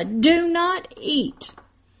the flood. Do not eat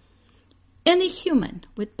any human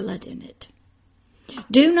with blood in it.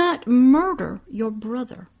 Do not murder your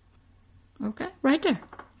brother. Okay, right there.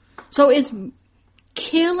 So it's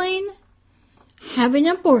killing, having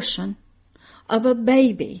an abortion of a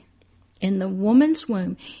baby in the woman's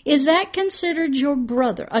womb. Is that considered your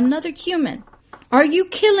brother, another human? Are you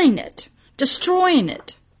killing it, destroying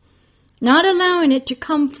it, not allowing it to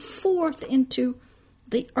come forth into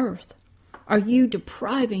the earth? Are you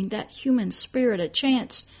depriving that human spirit a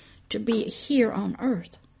chance to be here on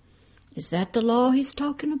earth? Is that the law he's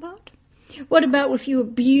talking about? What about if you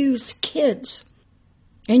abuse kids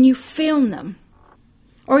and you film them?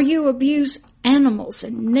 Or you abuse animals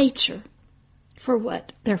in nature for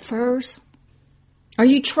what? Their furs? Or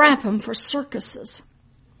you trap them for circuses?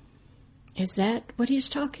 Is that what he's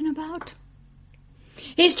talking about?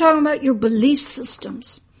 He's talking about your belief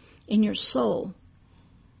systems in your soul.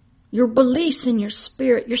 Your beliefs in your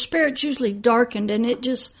spirit. Your spirit's usually darkened and it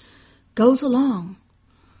just goes along.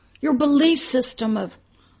 Your belief system of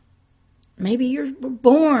maybe you're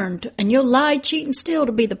born and you'll lie, cheat, and steal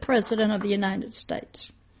to be the President of the United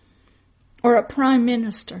States. Or a prime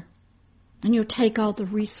minister. And you'll take all the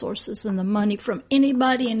resources and the money from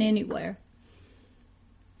anybody and anywhere.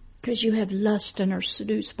 Because you have lust and are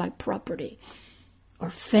seduced by property or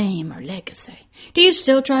fame or legacy. Do you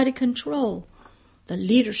still try to control the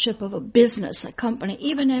leadership of a business, a company,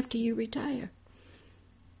 even after you retire?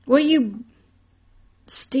 Will you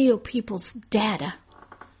steal people's data?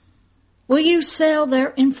 Will you sell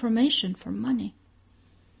their information for money?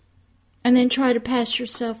 And then try to pass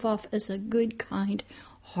yourself off as a good,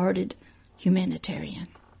 kind-hearted humanitarian.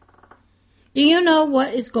 Do you know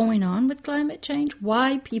what is going on with climate change?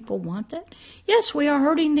 Why people want that? Yes, we are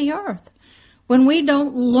hurting the earth when we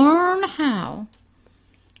don't learn how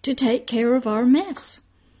to take care of our mess.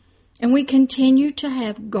 And we continue to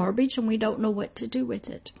have garbage and we don't know what to do with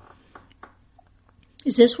it.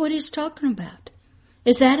 Is this what he's talking about?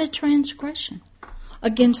 Is that a transgression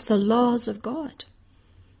against the laws of God?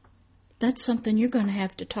 That's something you're going to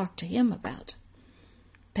have to talk to him about.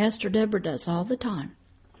 Pastor Deborah does all the time.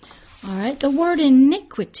 All right, the word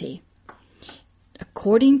iniquity,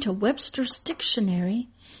 according to Webster's dictionary,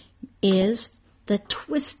 is the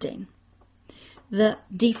twisting, the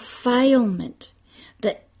defilement,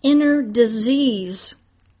 the inner disease,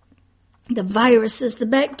 the viruses, the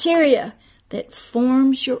bacteria that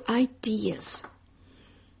forms your ideas,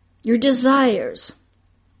 your desires,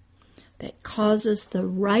 that causes the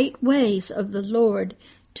right ways of the Lord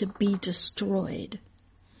to be destroyed.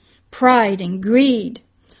 Pride and greed,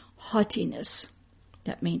 haughtiness,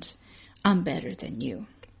 that means I'm better than you.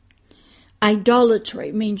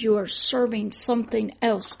 Idolatry means you are serving something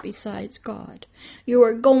else besides God. You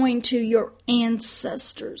are going to your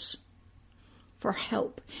ancestors for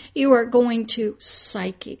help. You are going to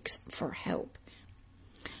psychics for help.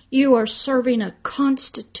 You are serving a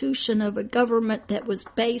constitution of a government that was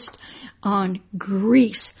based on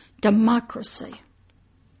Greece democracy,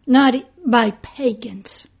 not by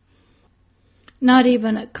pagans, not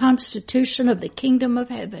even a constitution of the kingdom of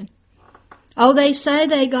heaven. Oh, they say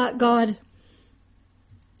they got God.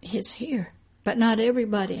 He's here, but not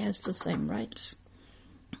everybody has the same rights.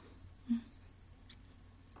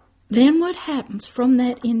 Then what happens from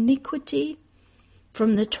that iniquity,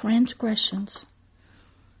 from the transgressions?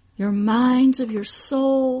 Your minds of your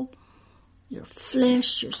soul your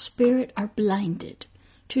flesh, your spirit are blinded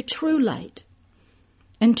to true light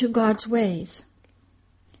and to God's ways.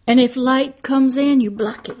 And if light comes in, you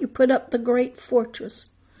block it. You put up the great fortress,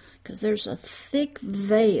 because there's a thick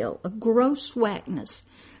veil, a gross whackness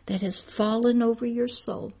that has fallen over your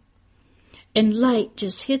soul. And light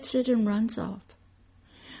just hits it and runs off.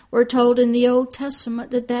 We're told in the Old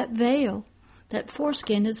Testament that veil, that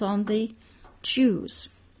foreskin, is on the Jews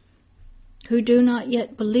who do not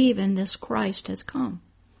yet believe in this Christ has come.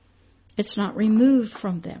 It's not removed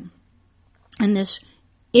from them. And this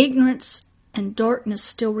ignorance and darkness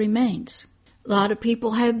still remains. A lot of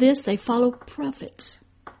people have this. They follow prophets.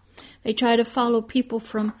 They try to follow people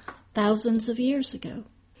from thousands of years ago.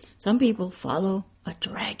 Some people follow a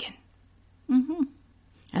dragon. And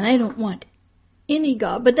they don't want any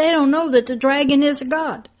God, but they don't know that the dragon is a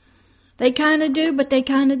God. They kind of do, but they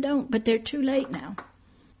kind of don't. But they're too late now.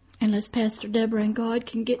 Unless Pastor Deborah and God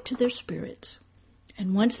can get to their spirits.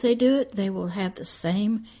 And once they do it, they will have the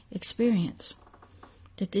same experience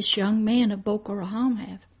that this young man of Boko Haram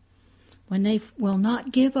have. When they will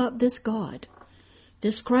not give up this God,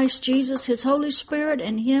 this Christ Jesus, His Holy Spirit,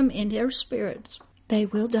 and Him in their spirits, they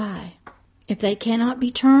will die. If they cannot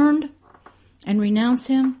be turned and renounce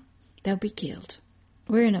Him, they'll be killed.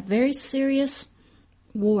 We're in a very serious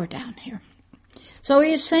war down here. So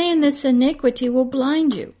He is saying this iniquity will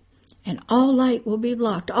blind you, and all light will be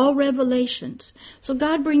blocked, all revelations. So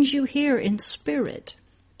God brings you here in spirit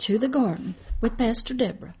to the garden with Pastor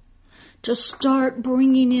Deborah to start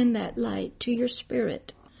bringing in that light to your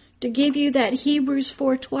spirit, to give you that Hebrews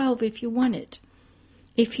 4:12 if you want it.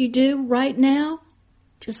 If you do right now,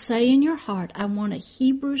 just say in your heart, I want a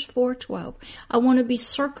Hebrews 4:12. I want to be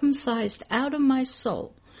circumcised out of my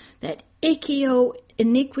soul, that ichio,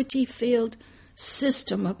 iniquity-filled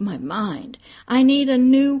system of my mind. I need a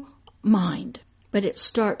new mind. But it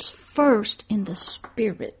starts first in the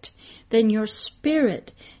spirit. Then your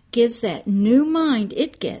spirit gives that new mind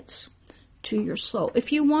it gets to your soul.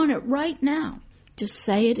 If you want it right now, just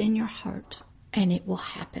say it in your heart, and it will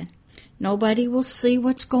happen. Nobody will see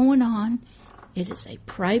what's going on. It is a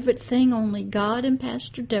private thing only God and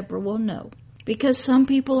Pastor Deborah will know. Because some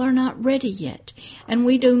people are not ready yet, and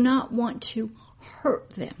we do not want to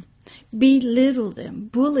hurt them, belittle them,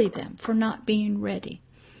 bully them for not being ready.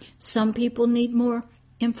 Some people need more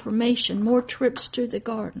information, more trips to the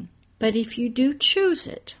garden. But if you do choose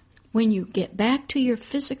it, when you get back to your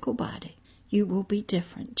physical body, you will be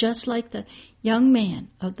different. Just like the young man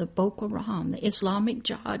of the Boko Haram, the Islamic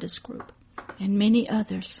jihadist group, and many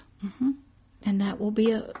others. And that will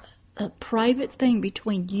be a private thing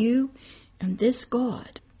between you and this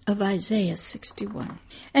God of Isaiah 61.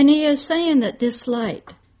 And He is saying that this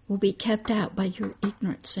light will be kept out by your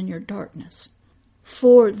ignorance and your darkness.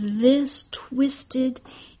 For this twisted,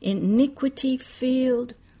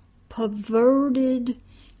 iniquity-filled, perverted,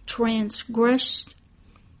 transgressed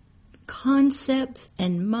concepts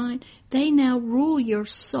and mind, they now rule your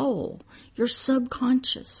soul, your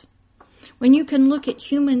subconscious. When you can look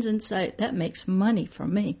at humans and say, that makes money for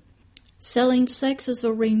me. Selling sex is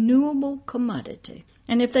a renewable commodity.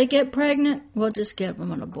 And if they get pregnant, we'll just give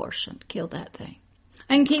them an abortion. Kill that thing.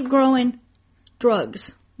 And keep growing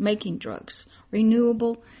drugs, making drugs.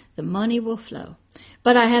 Renewable, the money will flow.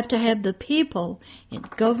 But I have to have the people in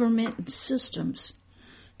government and systems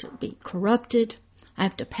to be corrupted. I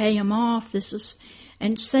have to pay them off.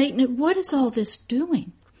 And Satan, what is all this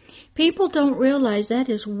doing? People don't realize that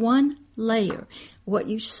is one layer. What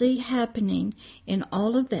you see happening in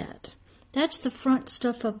all of that, that's the front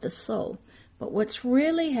stuff of the soul. But what's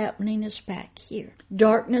really happening is back here.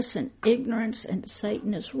 Darkness and ignorance, and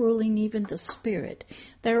Satan is ruling even the spirit.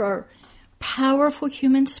 There are powerful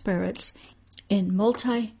human spirits in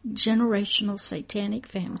multi-generational satanic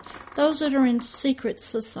families. Those that are in secret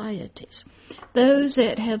societies. Those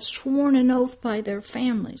that have sworn an oath by their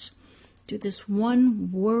families to this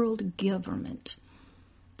one world government.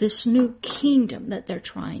 This new kingdom that they're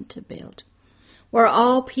trying to build. Where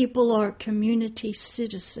all people are community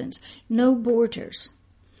citizens. No borders.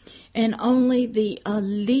 And only the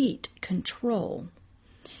elite control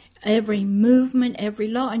every movement, every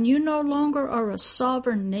law. And you no longer are a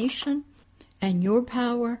sovereign nation. And your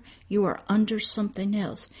power, you are under something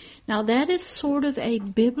else. Now that is sort of a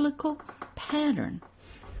biblical pattern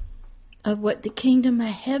of what the kingdom of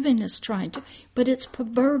heaven is trying to, but it's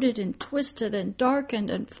perverted and twisted and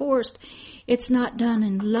darkened and forced. It's not done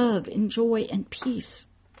in love, in joy, and peace.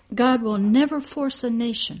 God will never force a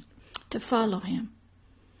nation to follow Him.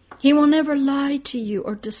 He will never lie to you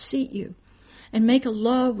or deceive you and make a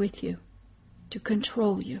law with you to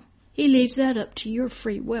control you. He leaves that up to your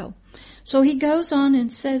free will. So he goes on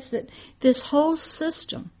and says that this whole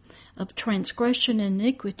system of transgression and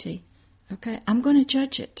iniquity, okay, I'm going to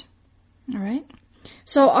judge it. All right?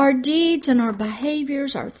 So our deeds and our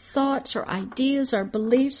behaviors, our thoughts, our ideas, our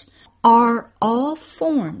beliefs are all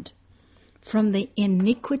formed from the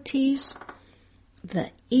iniquities, the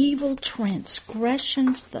evil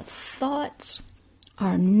transgressions, the thoughts,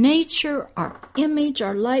 our nature, our image,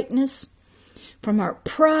 our likeness, from our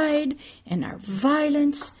pride and our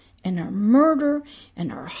violence and our murder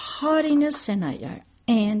and our haughtiness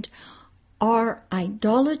and our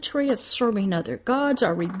idolatry of serving other gods,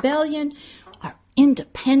 our rebellion, our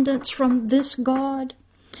independence from this God,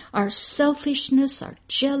 our selfishness, our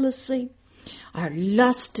jealousy, our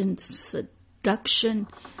lust and seduction,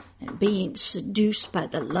 and being seduced by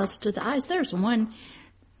the lust of the eyes. There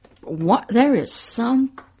is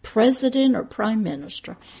some president or prime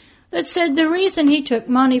minister that said the reason he took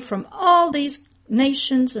money from all these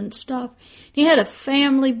nations and stuff, he had a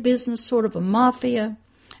family business, sort of a mafia,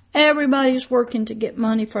 everybody's working to get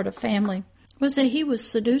money for the family, was that he was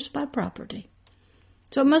seduced by property.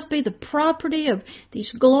 So it must be the property of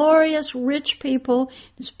these glorious rich people,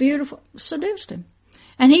 this beautiful, seduced him.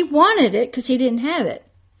 And he wanted it because he didn't have it.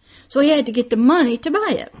 So he had to get the money to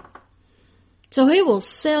buy it. So he will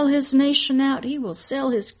sell his nation out. He will sell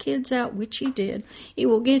his kids out, which he did. He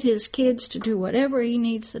will get his kids to do whatever he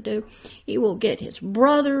needs to do. He will get his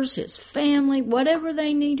brothers, his family, whatever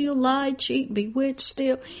they need. He'll lie, cheat, bewitch,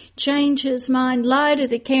 steal, change his mind, lie to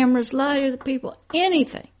the cameras, lie to the people,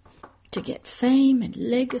 anything to get fame and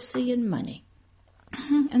legacy and money.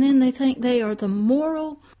 And then they think they are the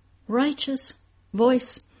moral, righteous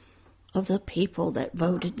voice of the people that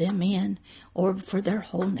voted them in or for their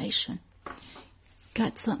whole nation.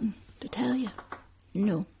 Got something to tell you?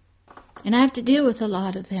 No. And I have to deal with a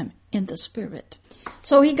lot of them in the spirit.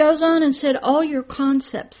 So he goes on and said, all your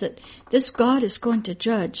concepts that this God is going to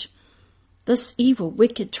judge, this evil,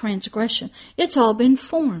 wicked transgression, it's all been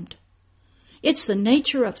formed. It's the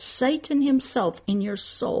nature of Satan himself in your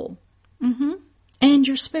soul. And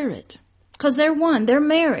your spirit. Because they're one. They're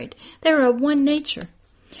married. They're of one nature.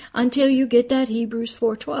 Until you get that Hebrews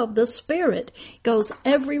 4:12, the Spirit goes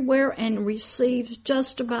everywhere and receives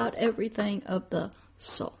just about everything of the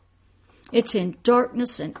soul. It's in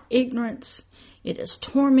darkness and ignorance. It is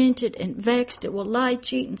tormented and vexed. It will lie,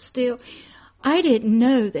 cheat, and steal. I didn't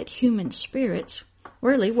know that human spirits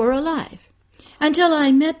really were alive until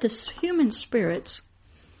I met the human spirits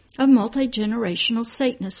of multi-generational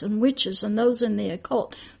Satanists and witches and those in the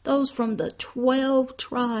occult, those from the 12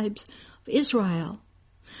 tribes of Israel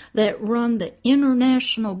that run the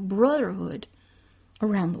international brotherhood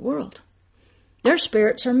around the world. Their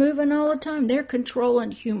spirits are moving all the time. They're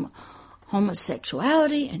controlling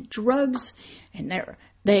homosexuality and drugs, and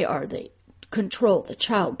they control the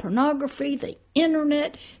child pornography, the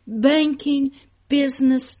internet, banking,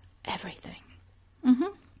 business, everything.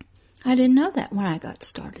 I didn't know that when I got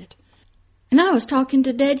started. And I was talking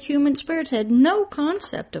to dead human spirits, had no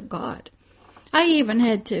concept of God. I even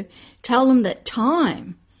had to tell them that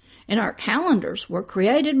time and our calendars were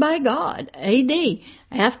created by God, A.D.,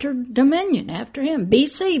 after dominion, after him,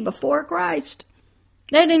 B.C., before Christ.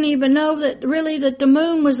 They didn't even know that the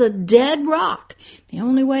moon was a dead rock. The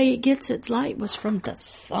only way it gets its light was from the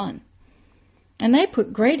sun. And they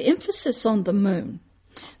put great emphasis on the moon.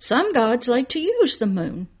 Some gods like to use the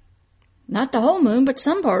moon. Not the whole moon, but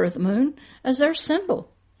some part of the moon as their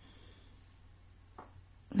symbol.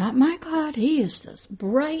 Not my God. He is the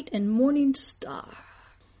bright and morning star.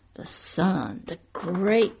 The sun, the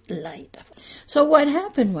great light. So what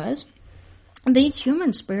happened was, these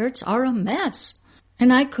human spirits are a mess.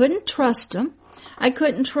 And I couldn't trust them. I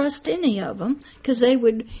couldn't trust any of them because they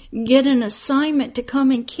would get an assignment to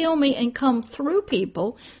come and kill me and come through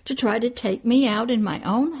people to try to take me out in my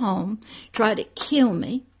own home, try to kill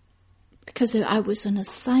me because I was an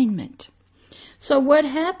assignment. So what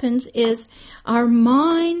happens is our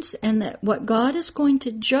minds and what God is going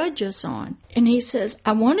to judge us on. And he says,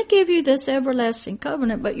 I want to give you this everlasting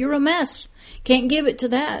covenant, but you're a mess. Can't give it to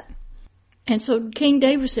that. And so King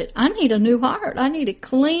David said, I need a new heart. I need a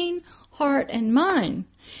clean heart and mind.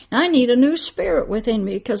 I need a new spirit within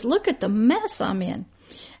me because look at the mess I'm in.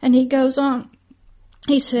 And he goes on.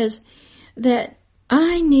 He says that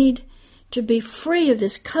I need to be free of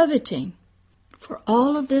this coveting. For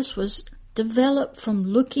all of this was developed from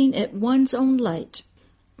looking at one's own light,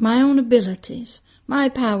 my own abilities, my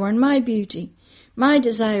power and my beauty, my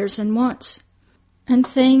desires and wants, and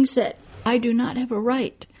things that I do not have a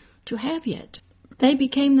right to have yet. They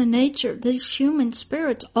became the nature, these human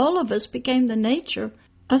spirits, all of us became the nature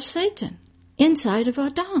of Satan inside of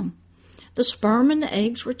Adam. The sperm and the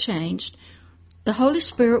eggs were changed. The Holy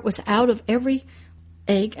Spirit was out of every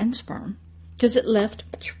egg and sperm because it left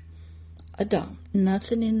Adam,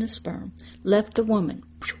 nothing in the sperm. Left the woman,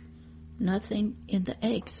 nothing in the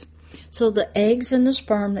eggs. So the eggs and the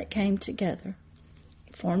sperm that came together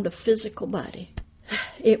formed a physical body.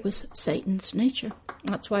 It was Satan's nature.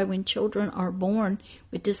 That's why when children are born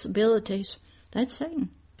with disabilities, that's Satan.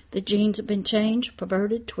 The genes have been changed,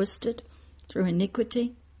 perverted, twisted through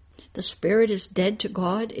iniquity. The spirit is dead to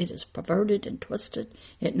God. It is perverted and twisted.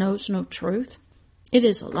 It knows no truth. It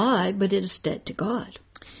is alive, but it is dead to God.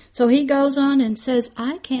 So he goes on and says,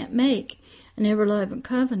 I can't make an ever-living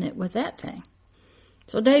covenant with that thing.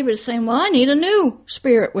 So David is saying, well, I need a new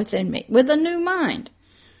spirit within me, with a new mind,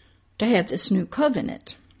 to have this new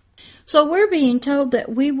covenant. So we're being told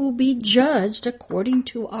that we will be judged according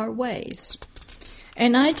to our ways.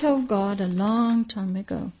 And I told God a long time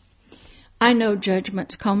ago, I know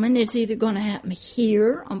judgment's coming. It's either going to happen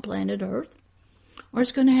here on planet Earth, or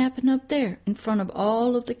it's going to happen up there in front of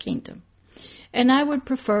all of the kingdom. And I would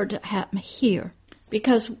prefer to happen here,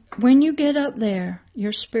 because when you get up there,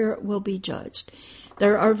 your spirit will be judged.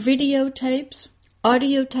 There are videotapes,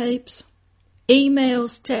 audio tapes,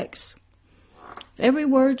 emails, texts. Every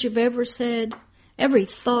word you've ever said, every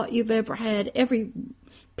thought you've ever had, every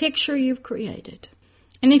picture you've created.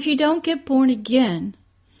 And if you don't get born again,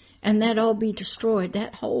 and that all be destroyed,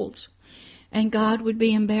 that holds. And God would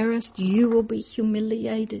be embarrassed. You will be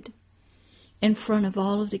humiliated in front of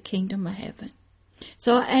all of the kingdom of heaven.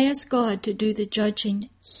 So I ask God to do the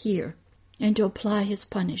judging here and to apply his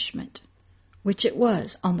punishment, which it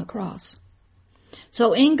was on the cross.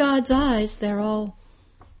 So in God's eyes, they're all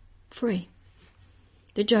free.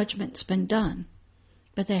 The judgment's been done,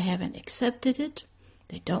 but they haven't accepted it.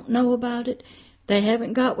 They don't know about it. They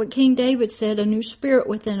haven't got what King David said, a new spirit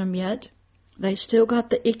within them yet. They still got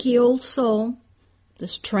the icky old soul,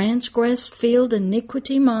 this transgressed, filled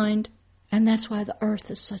iniquity mind, and that's why the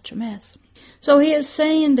earth is such a mess. So he is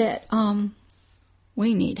saying that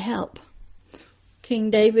we need help. King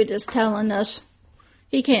David is telling us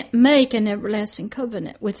he can't make an everlasting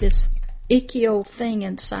covenant with this icky old thing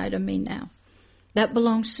inside of me now. That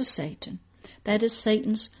belongs to Satan. That is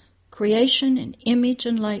Satan's creation and image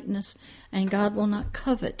and likeness, and God will not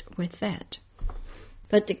covet with that.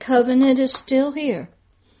 But the covenant is still here,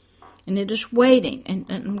 and it is waiting, and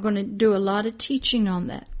I'm going to do a lot of teaching on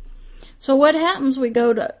that. So what happens? We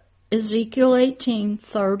go to Ezekiel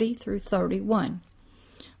 18:30 through 31.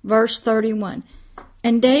 Verse 31.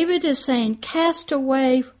 And David is saying, cast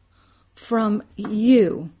away from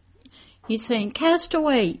you. He's saying, cast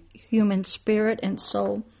away, human spirit and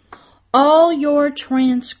soul, all your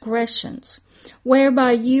transgressions,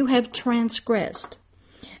 whereby you have transgressed,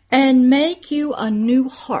 and make you a new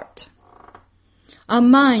heart, a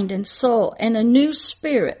mind and soul, and a new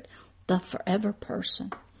spirit, the forever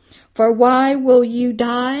person. For why will you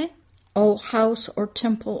die, O house or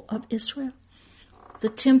temple of Israel? The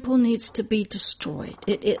temple needs to be destroyed.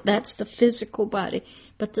 That's the physical body,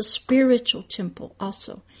 but the spiritual temple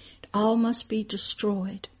also. It all must be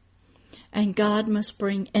destroyed. And God must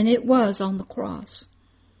bring, and it was on the cross,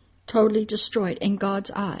 totally destroyed in God's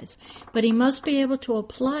eyes. But he must be able to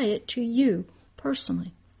apply it to you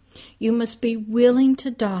personally. You must be willing to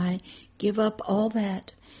die, give up all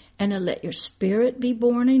that, and to let your spirit be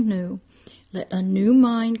born anew. Let a new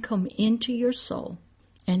mind come into your soul.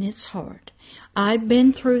 And it's hard. I've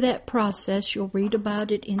been through that process. You'll read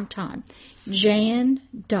about it in time. Jan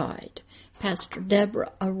died. Pastor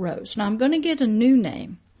Deborah arose. Now I'm going to get a new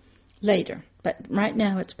name later, but right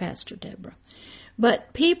now it's Pastor Deborah.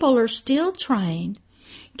 But people are still trying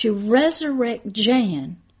to resurrect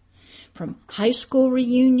Jan from high school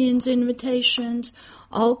reunions, invitations,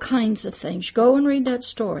 all kinds of things. Go and read that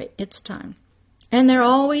story. It's time. And they're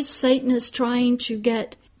always, Satan is trying to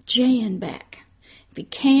get Jan back. If he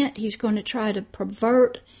can't, he's going to try to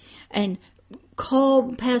pervert and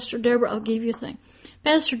call Pastor Deborah. I'll give you a thing.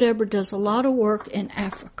 Pastor Deborah does a lot of work in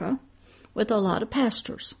Africa with a lot of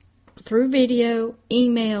pastors through video,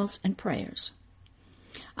 emails, and prayers.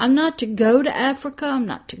 I'm not to go to Africa. I'm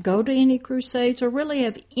not to go to any crusades or really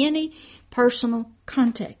have any personal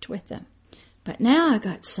contact with them. But now I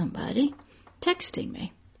got somebody texting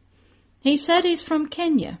me. He said he's from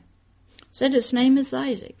Kenya. Said his name is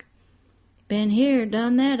Isaac. Been here,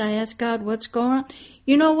 done that. I asked God, what's going on?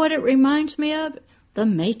 You know what it reminds me of? The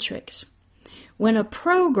Matrix. When a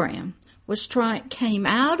program came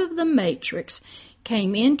out of the Matrix,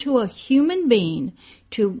 came into a human being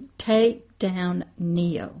to take down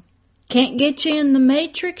Neo. Can't get you in the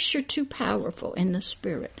Matrix, you're too powerful in the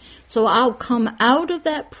spirit. So I'll come out of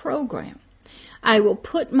that program. I will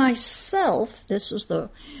put myself, this is the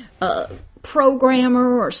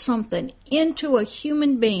programmer or something, into a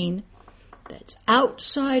human being that's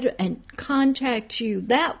outside and contact you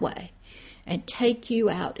that way and take you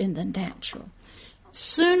out in the natural.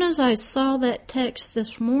 Soon as I saw that text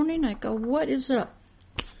this morning, I go, what is up?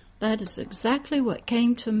 That is exactly what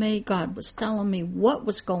came to me. God was telling me what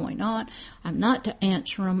was going on. I'm not to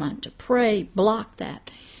answer him. I'm to pray, block that.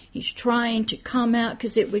 He's trying to come out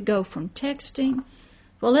because it would go from texting.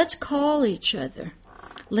 Well, let's call each other.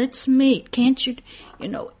 Let's meet. Can't you,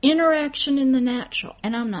 interaction in the natural.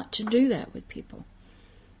 And I'm not to do that with people.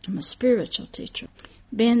 I'm a spiritual teacher.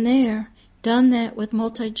 Been there, done that with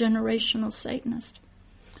multi-generational Satanists.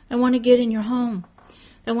 They want to get in your home.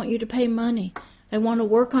 They want you to pay money. They want to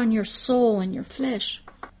work on your soul and your flesh.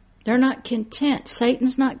 They're not content.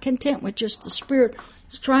 Satan's not content with just the spirit.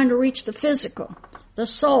 He's trying to reach the physical, the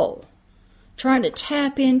soul, trying to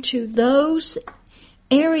tap into those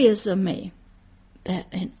areas of me that,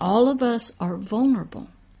 and all of us are vulnerable,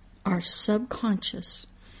 our subconscious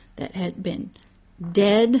that had been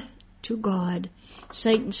dead to God.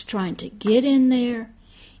 Satan's trying to get in there,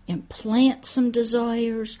 implant some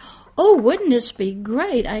desires. Oh, wouldn't this be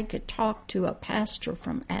great? I could talk to a pastor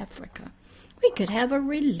from Africa. We could have a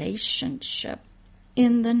relationship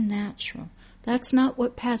in the natural. That's not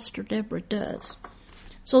what Pastor Deborah does.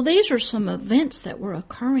 So these are some events that were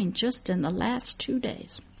occurring just in the last 2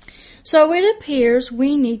 days. So it appears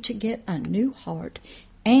we need to get a new heart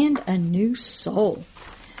and a new soul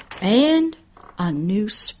and a new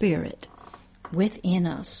spirit within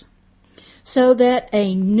us, so that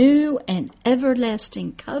a new and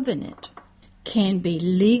everlasting covenant can be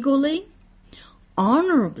legally,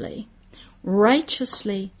 honorably,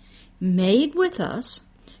 righteously made with us,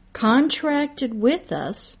 contracted with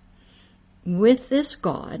us, with this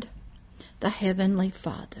God, the Heavenly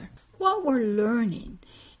Father. What we're learning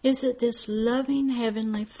is that this loving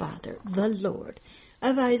Heavenly Father, the Lord,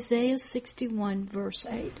 of Isaiah 61 verse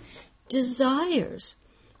 8, desires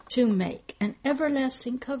to make an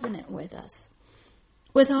everlasting covenant with us,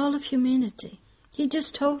 with all of humanity. He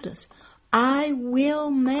just told us, I will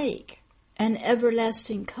make an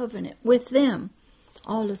everlasting covenant with them,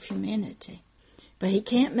 all of humanity. But he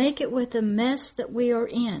can't make it with the mess that we are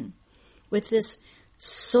in, with this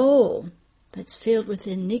soul that's filled with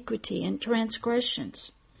iniquity and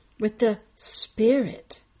transgressions, with the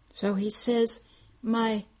spirit. So he says,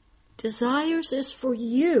 my desires is for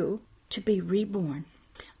you to be reborn.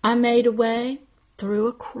 I made a way through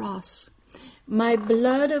a cross. My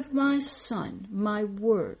blood of my Son, my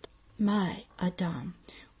word, my Adam,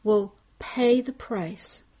 will pay the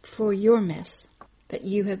price for your mess that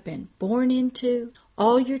you have been born into,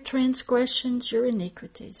 all your transgressions, your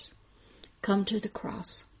iniquities. Come to the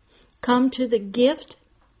cross. Come to the gift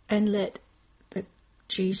and let the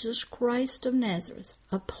Jesus Christ of Nazareth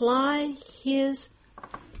apply his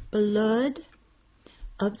blood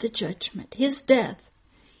of the judgment, his death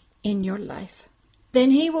in your life.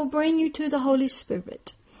 Then he will bring you to the Holy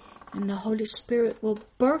Spirit, and the Holy Spirit will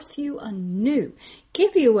birth you anew,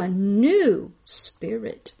 give you a new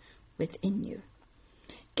spirit within you,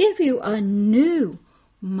 give you a new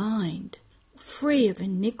mind, free of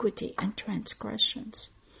iniquity and transgressions,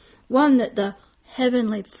 one that the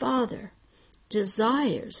Heavenly Father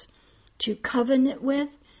desires to covenant with,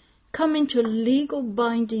 come into legal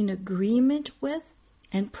binding agreement with,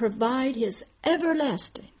 and provide his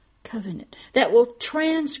everlasting covenant that will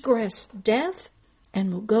transgress death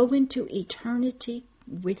and will go into eternity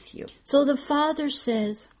with you. So the Father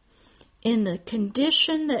says, in the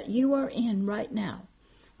condition that you are in right now,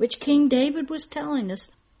 which King David was telling us,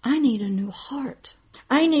 I need a new heart.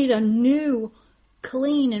 I need a new,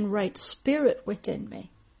 clean and right spirit within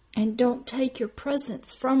me. And don't take your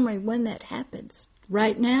presence from me when that happens.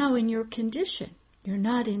 Right now in your condition, you're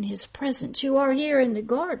not in his presence. You are here in the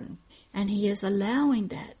garden, and he is allowing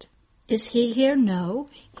that. Is he here? No.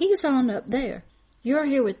 He's on up there. You're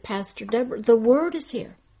here with Pastor Deborah. The Word is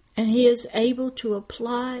here, and he is able to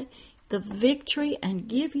apply the victory and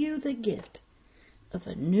give you the gift of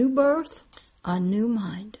a new birth, a new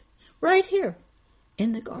mind, right here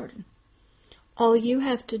in the garden. All you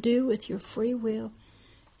have to do with your free will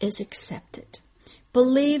is accept it.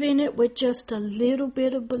 Believe in it with just a little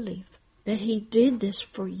bit of belief that he did this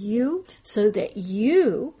for you so that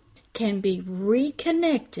you can be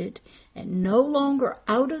reconnected and no longer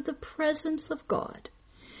out of the presence of God.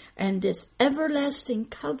 And this everlasting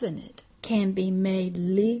covenant can be made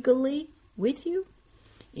legally with you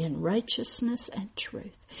in righteousness and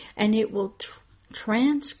truth. And it will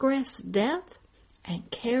transgress death and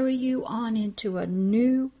carry you on into a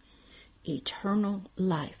new eternal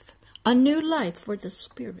life, a new life for the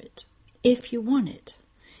Spirit, if you want it.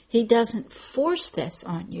 He doesn't force this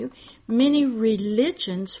on you. Many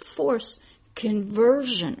religions force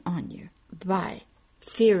conversion on you by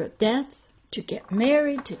fear of death, to get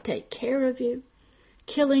married, to take care of you,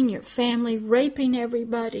 killing your family, raping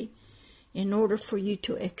everybody, in order for you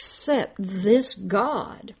to accept this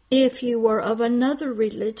God. If you were of another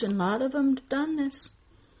religion, a lot of them have done this.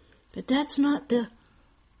 But that's not the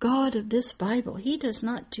God of this Bible. He does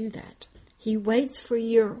not do that. He waits for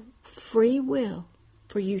your free will,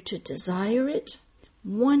 for you to desire it,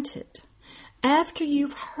 want it. After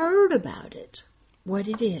you've heard about it, what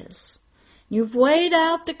it is, you've weighed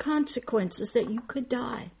out the consequences that you could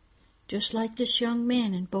die, just like this young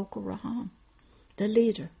man in Boko Haram, the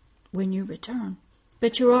leader, when you return.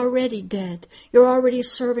 But you're already dead. You're already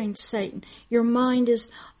serving Satan. Your mind is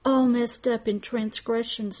all messed up in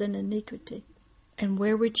transgressions and iniquity. And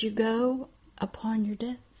where would you go upon your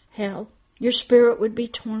death? Hell. Your spirit would be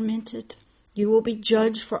tormented. You will be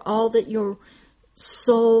judged for all that your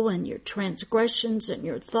soul and your transgressions and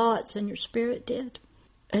your thoughts and your spirit did,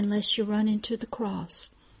 unless you run into the cross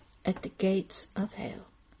at the gates of hell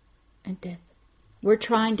and death. We're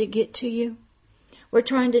trying to get to you. We're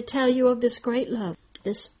trying to tell you of this great love,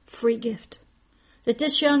 this free gift, that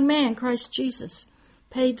this young man, Christ Jesus,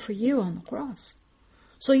 paid for you on the cross.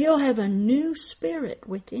 So you'll have a new spirit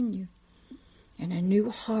within you, and a new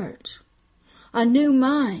heart, a new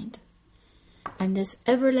mind, and this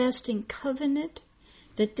everlasting covenant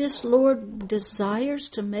that this Lord desires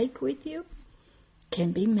to make with you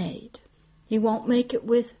can be made. He won't make it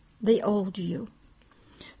with the old you.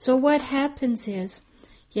 So what happens is,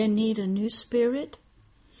 you need a new spirit,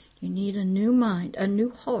 you need a new mind, a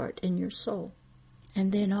new heart in your soul.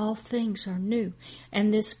 And then all things are new.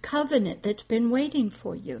 And this covenant that's been waiting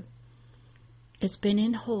for you, it's been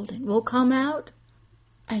in holding, will come out,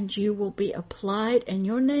 and you will be applied, and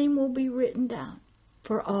your name will be written down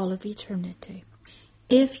for all of eternity.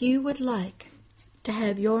 If you would like to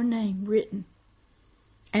have your name written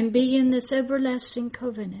and be in this everlasting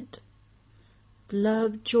covenant,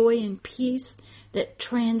 love, joy, and peace that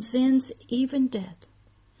transcends even death,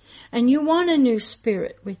 and you want a new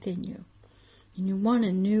spirit within you, and you want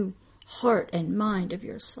a new heart and mind of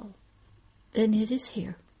your soul, then it is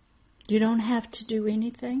here. You don't have to do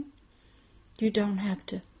anything. You don't have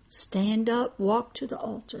to stand up, walk to the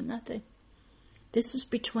altar, nothing. This is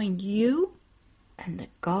between you and the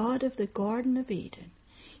God of the Garden of Eden.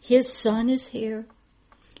 His Son is here.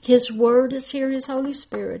 His Word is here. His Holy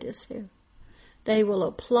Spirit is here. They will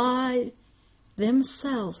apply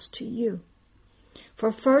themselves to you.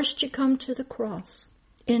 For first you come to the cross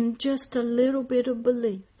in just a little bit of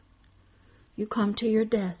belief. You come to your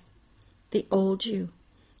death, the old you,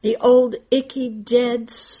 the old icky dead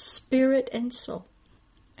spirit and soul,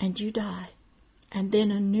 and you die. And then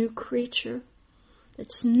a new creature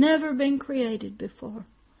that's never been created before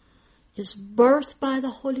is birthed by the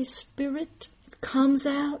Holy Spirit. It comes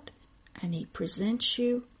out and He presents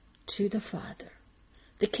you to the Father,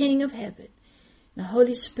 the King of Heaven. The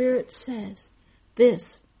Holy Spirit says,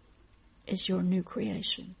 this is your new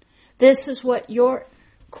creation. This is what your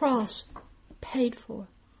cross paid for.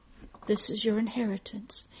 This is your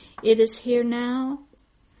inheritance. It is here now.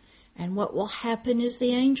 And what will happen is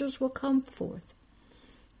the angels will come forth.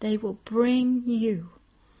 They will bring you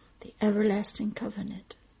the everlasting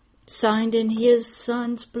covenant, signed in His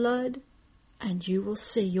Son's blood, and you will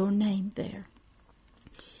see your name there.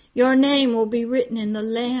 Your name will be written in the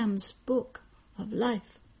Lamb's book of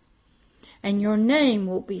life. And your name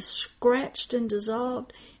will be scratched and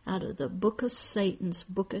dissolved out of the book of Satan's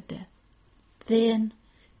book of death. Then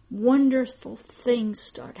wonderful things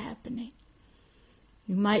start happening.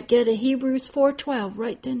 You might get a Hebrews 4:12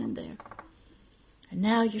 right then and there. And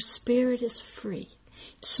now your spirit is free.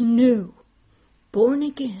 It's new, born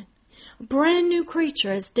again, a brand new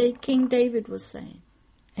creature, as King David was saying.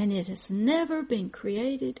 And it has never been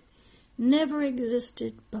created, never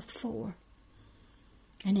existed before.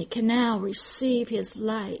 And it can now receive His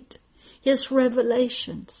light, His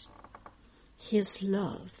revelations, His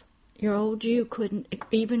love. Your old you couldn't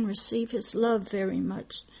even receive His love very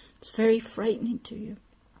much. It's very frightening to you.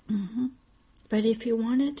 But if you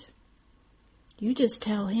want it, you just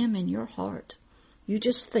tell Him in your heart. You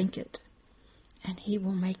just think it, and He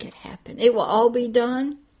will make it happen. It will all be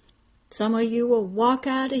done. Some of you will walk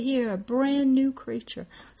out of here a brand new creature.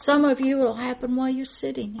 Some of you will happen while you're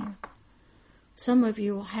sitting here. Some of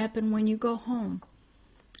you will happen when you go home,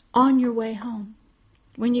 on your way home,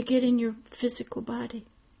 when you get in your physical body.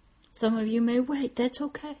 Some of you may wait. That's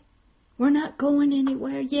okay. We're not going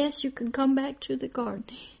anywhere. Yes, you can come back to the garden.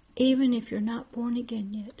 even if you're not born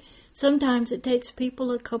again yet. Sometimes it takes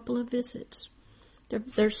people a couple of visits.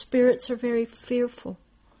 Their spirits are very fearful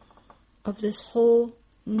of this whole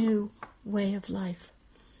new way of life,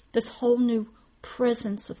 this whole new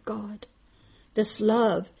presence of God. This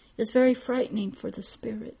love is very frightening for the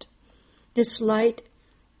spirit. This light,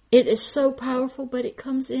 it is so powerful, but it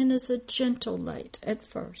comes in as a gentle light at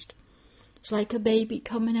first. It's like a baby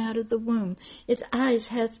coming out of the womb. Its eyes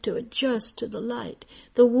have to adjust to the light.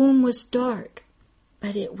 The womb was dark,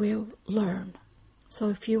 but it will learn. So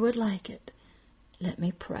if you would like it, let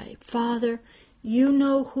me pray. Father, you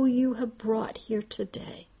know who you have brought here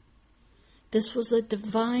today. This was a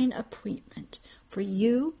divine appointment for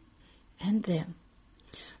you and them.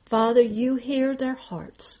 Father, you hear their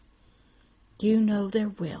hearts. You know their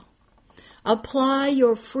will. Apply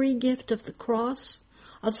your free gift of the cross,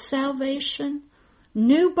 of salvation,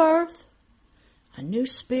 new birth, a new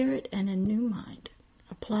spirit, and a new mind.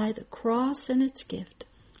 Apply the cross and its gift.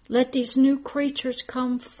 Let these new creatures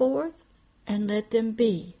come forth and let them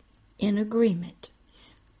be in agreement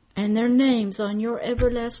and their names on your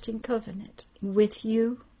everlasting covenant with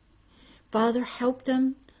you. Father, help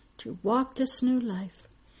them to walk this new life,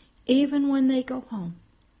 even when they go home,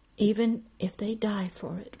 even if they die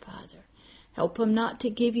for it, Father. Help them not to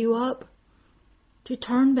give you up, to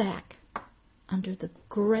turn back under the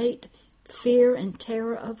great fear and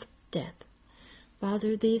terror of death.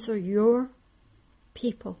 Father, these are your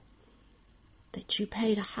people that you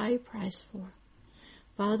paid a high price for.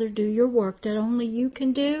 Father, do your work that only you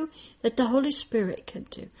can do, that the Holy Spirit can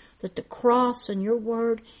do, that the cross and your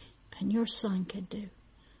word and your Son can do.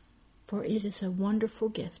 For it is a wonderful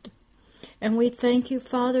gift. And we thank you,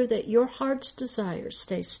 Father, that your heart's desire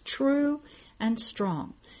stays true and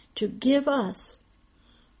strong to give us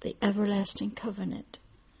the everlasting covenant,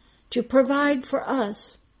 to provide for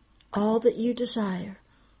us all that you desire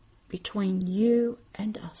between you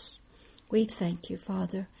and us. We thank you,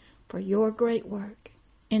 Father, for your great work.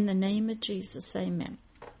 In the name of Jesus, amen.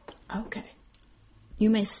 Okay. You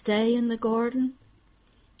may stay in the garden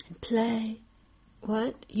and play.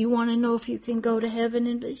 What? You want to know if you can go to heaven?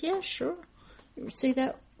 And yeah, sure. You see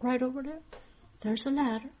that right over there? There's a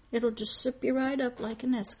ladder. It'll just zip you right up like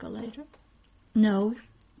an escalator. No,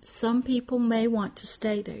 some people may want to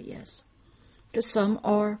stay there, yes. Because some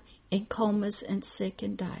are in comas and sick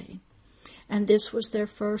and dying. And this was their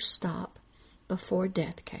first stop before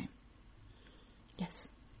death came. Yes.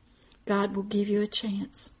 God will give you a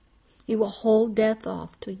chance. He will hold death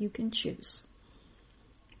off till you can choose.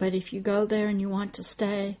 But if you go there and you want to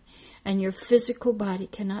stay, and your physical body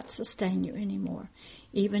cannot sustain you anymore,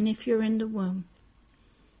 even if you're in the womb,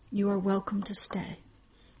 you are welcome to stay.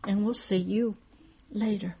 And we'll see you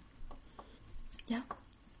later. Yeah.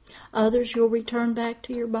 Others, you'll return back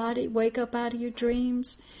to your body, wake up out of your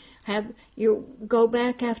dreams, you'll go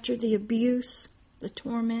back after the abuse, the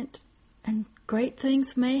torment, and great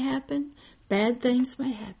things may happen, bad things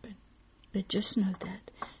may happen. But just know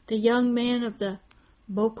that the young man of the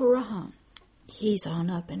Boko Haram, he's on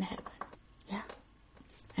up in heaven. Yeah.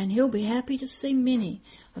 And he'll be happy to see many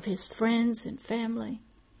of his friends and family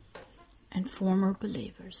and former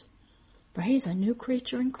believers. For he's a new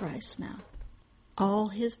creature in Christ now. All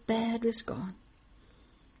his bad is gone.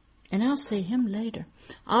 And I'll see him later.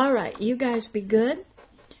 All right, you guys be good.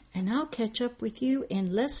 And I'll catch up with you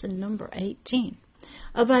in lesson number 18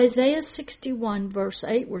 of Isaiah 61, verse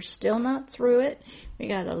 8. We're still not through it. We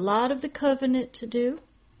got a lot of the covenant to do.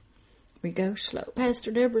 We go slow.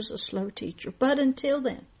 Pastor Deborah's a slow teacher. But until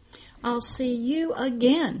then, I'll see you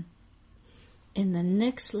again in the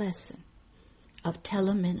next lesson of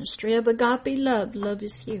Tele-Ministry of Agape Love. Love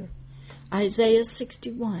is here. Isaiah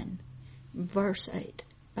 61, verse 8.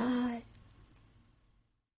 Bye.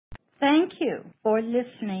 Thank you for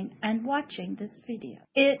listening and watching this video.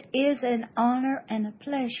 It is an honor and a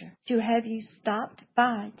pleasure to have you stopped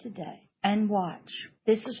by today and watch.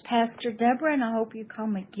 This is Pastor Deborah, and I hope you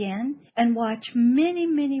come again and watch many,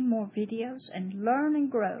 many more videos and learn and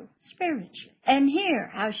grow spiritually and hear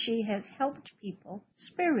how she has helped people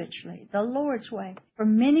spiritually, the Lord's way, for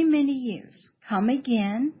many, many years. Come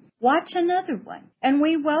again, watch another one, and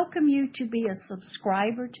we welcome you to be a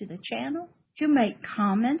subscriber to the channel, to make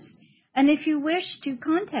comments. And if you wish to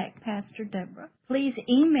contact Pastor Deborah, please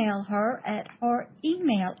email her at her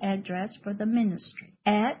email address for the ministry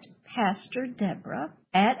at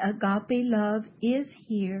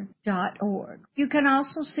pastordeborah@agapeloveishere.org. You can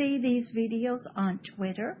also see these videos on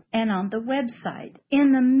Twitter and on the website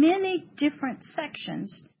in the many different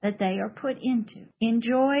sections that they are put into.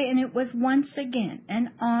 Enjoy, and it was once again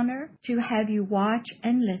an honor to have you watch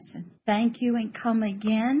and listen. Thank you, and come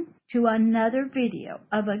again to another video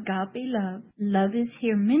of Agape Love, Love is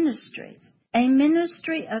Here Ministries, a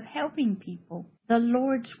ministry of helping people the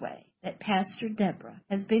Lord's way that Pastor Deborah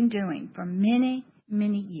has been doing for many,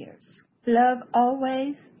 many years. Love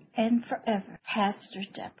always and forever, Pastor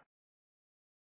Deborah.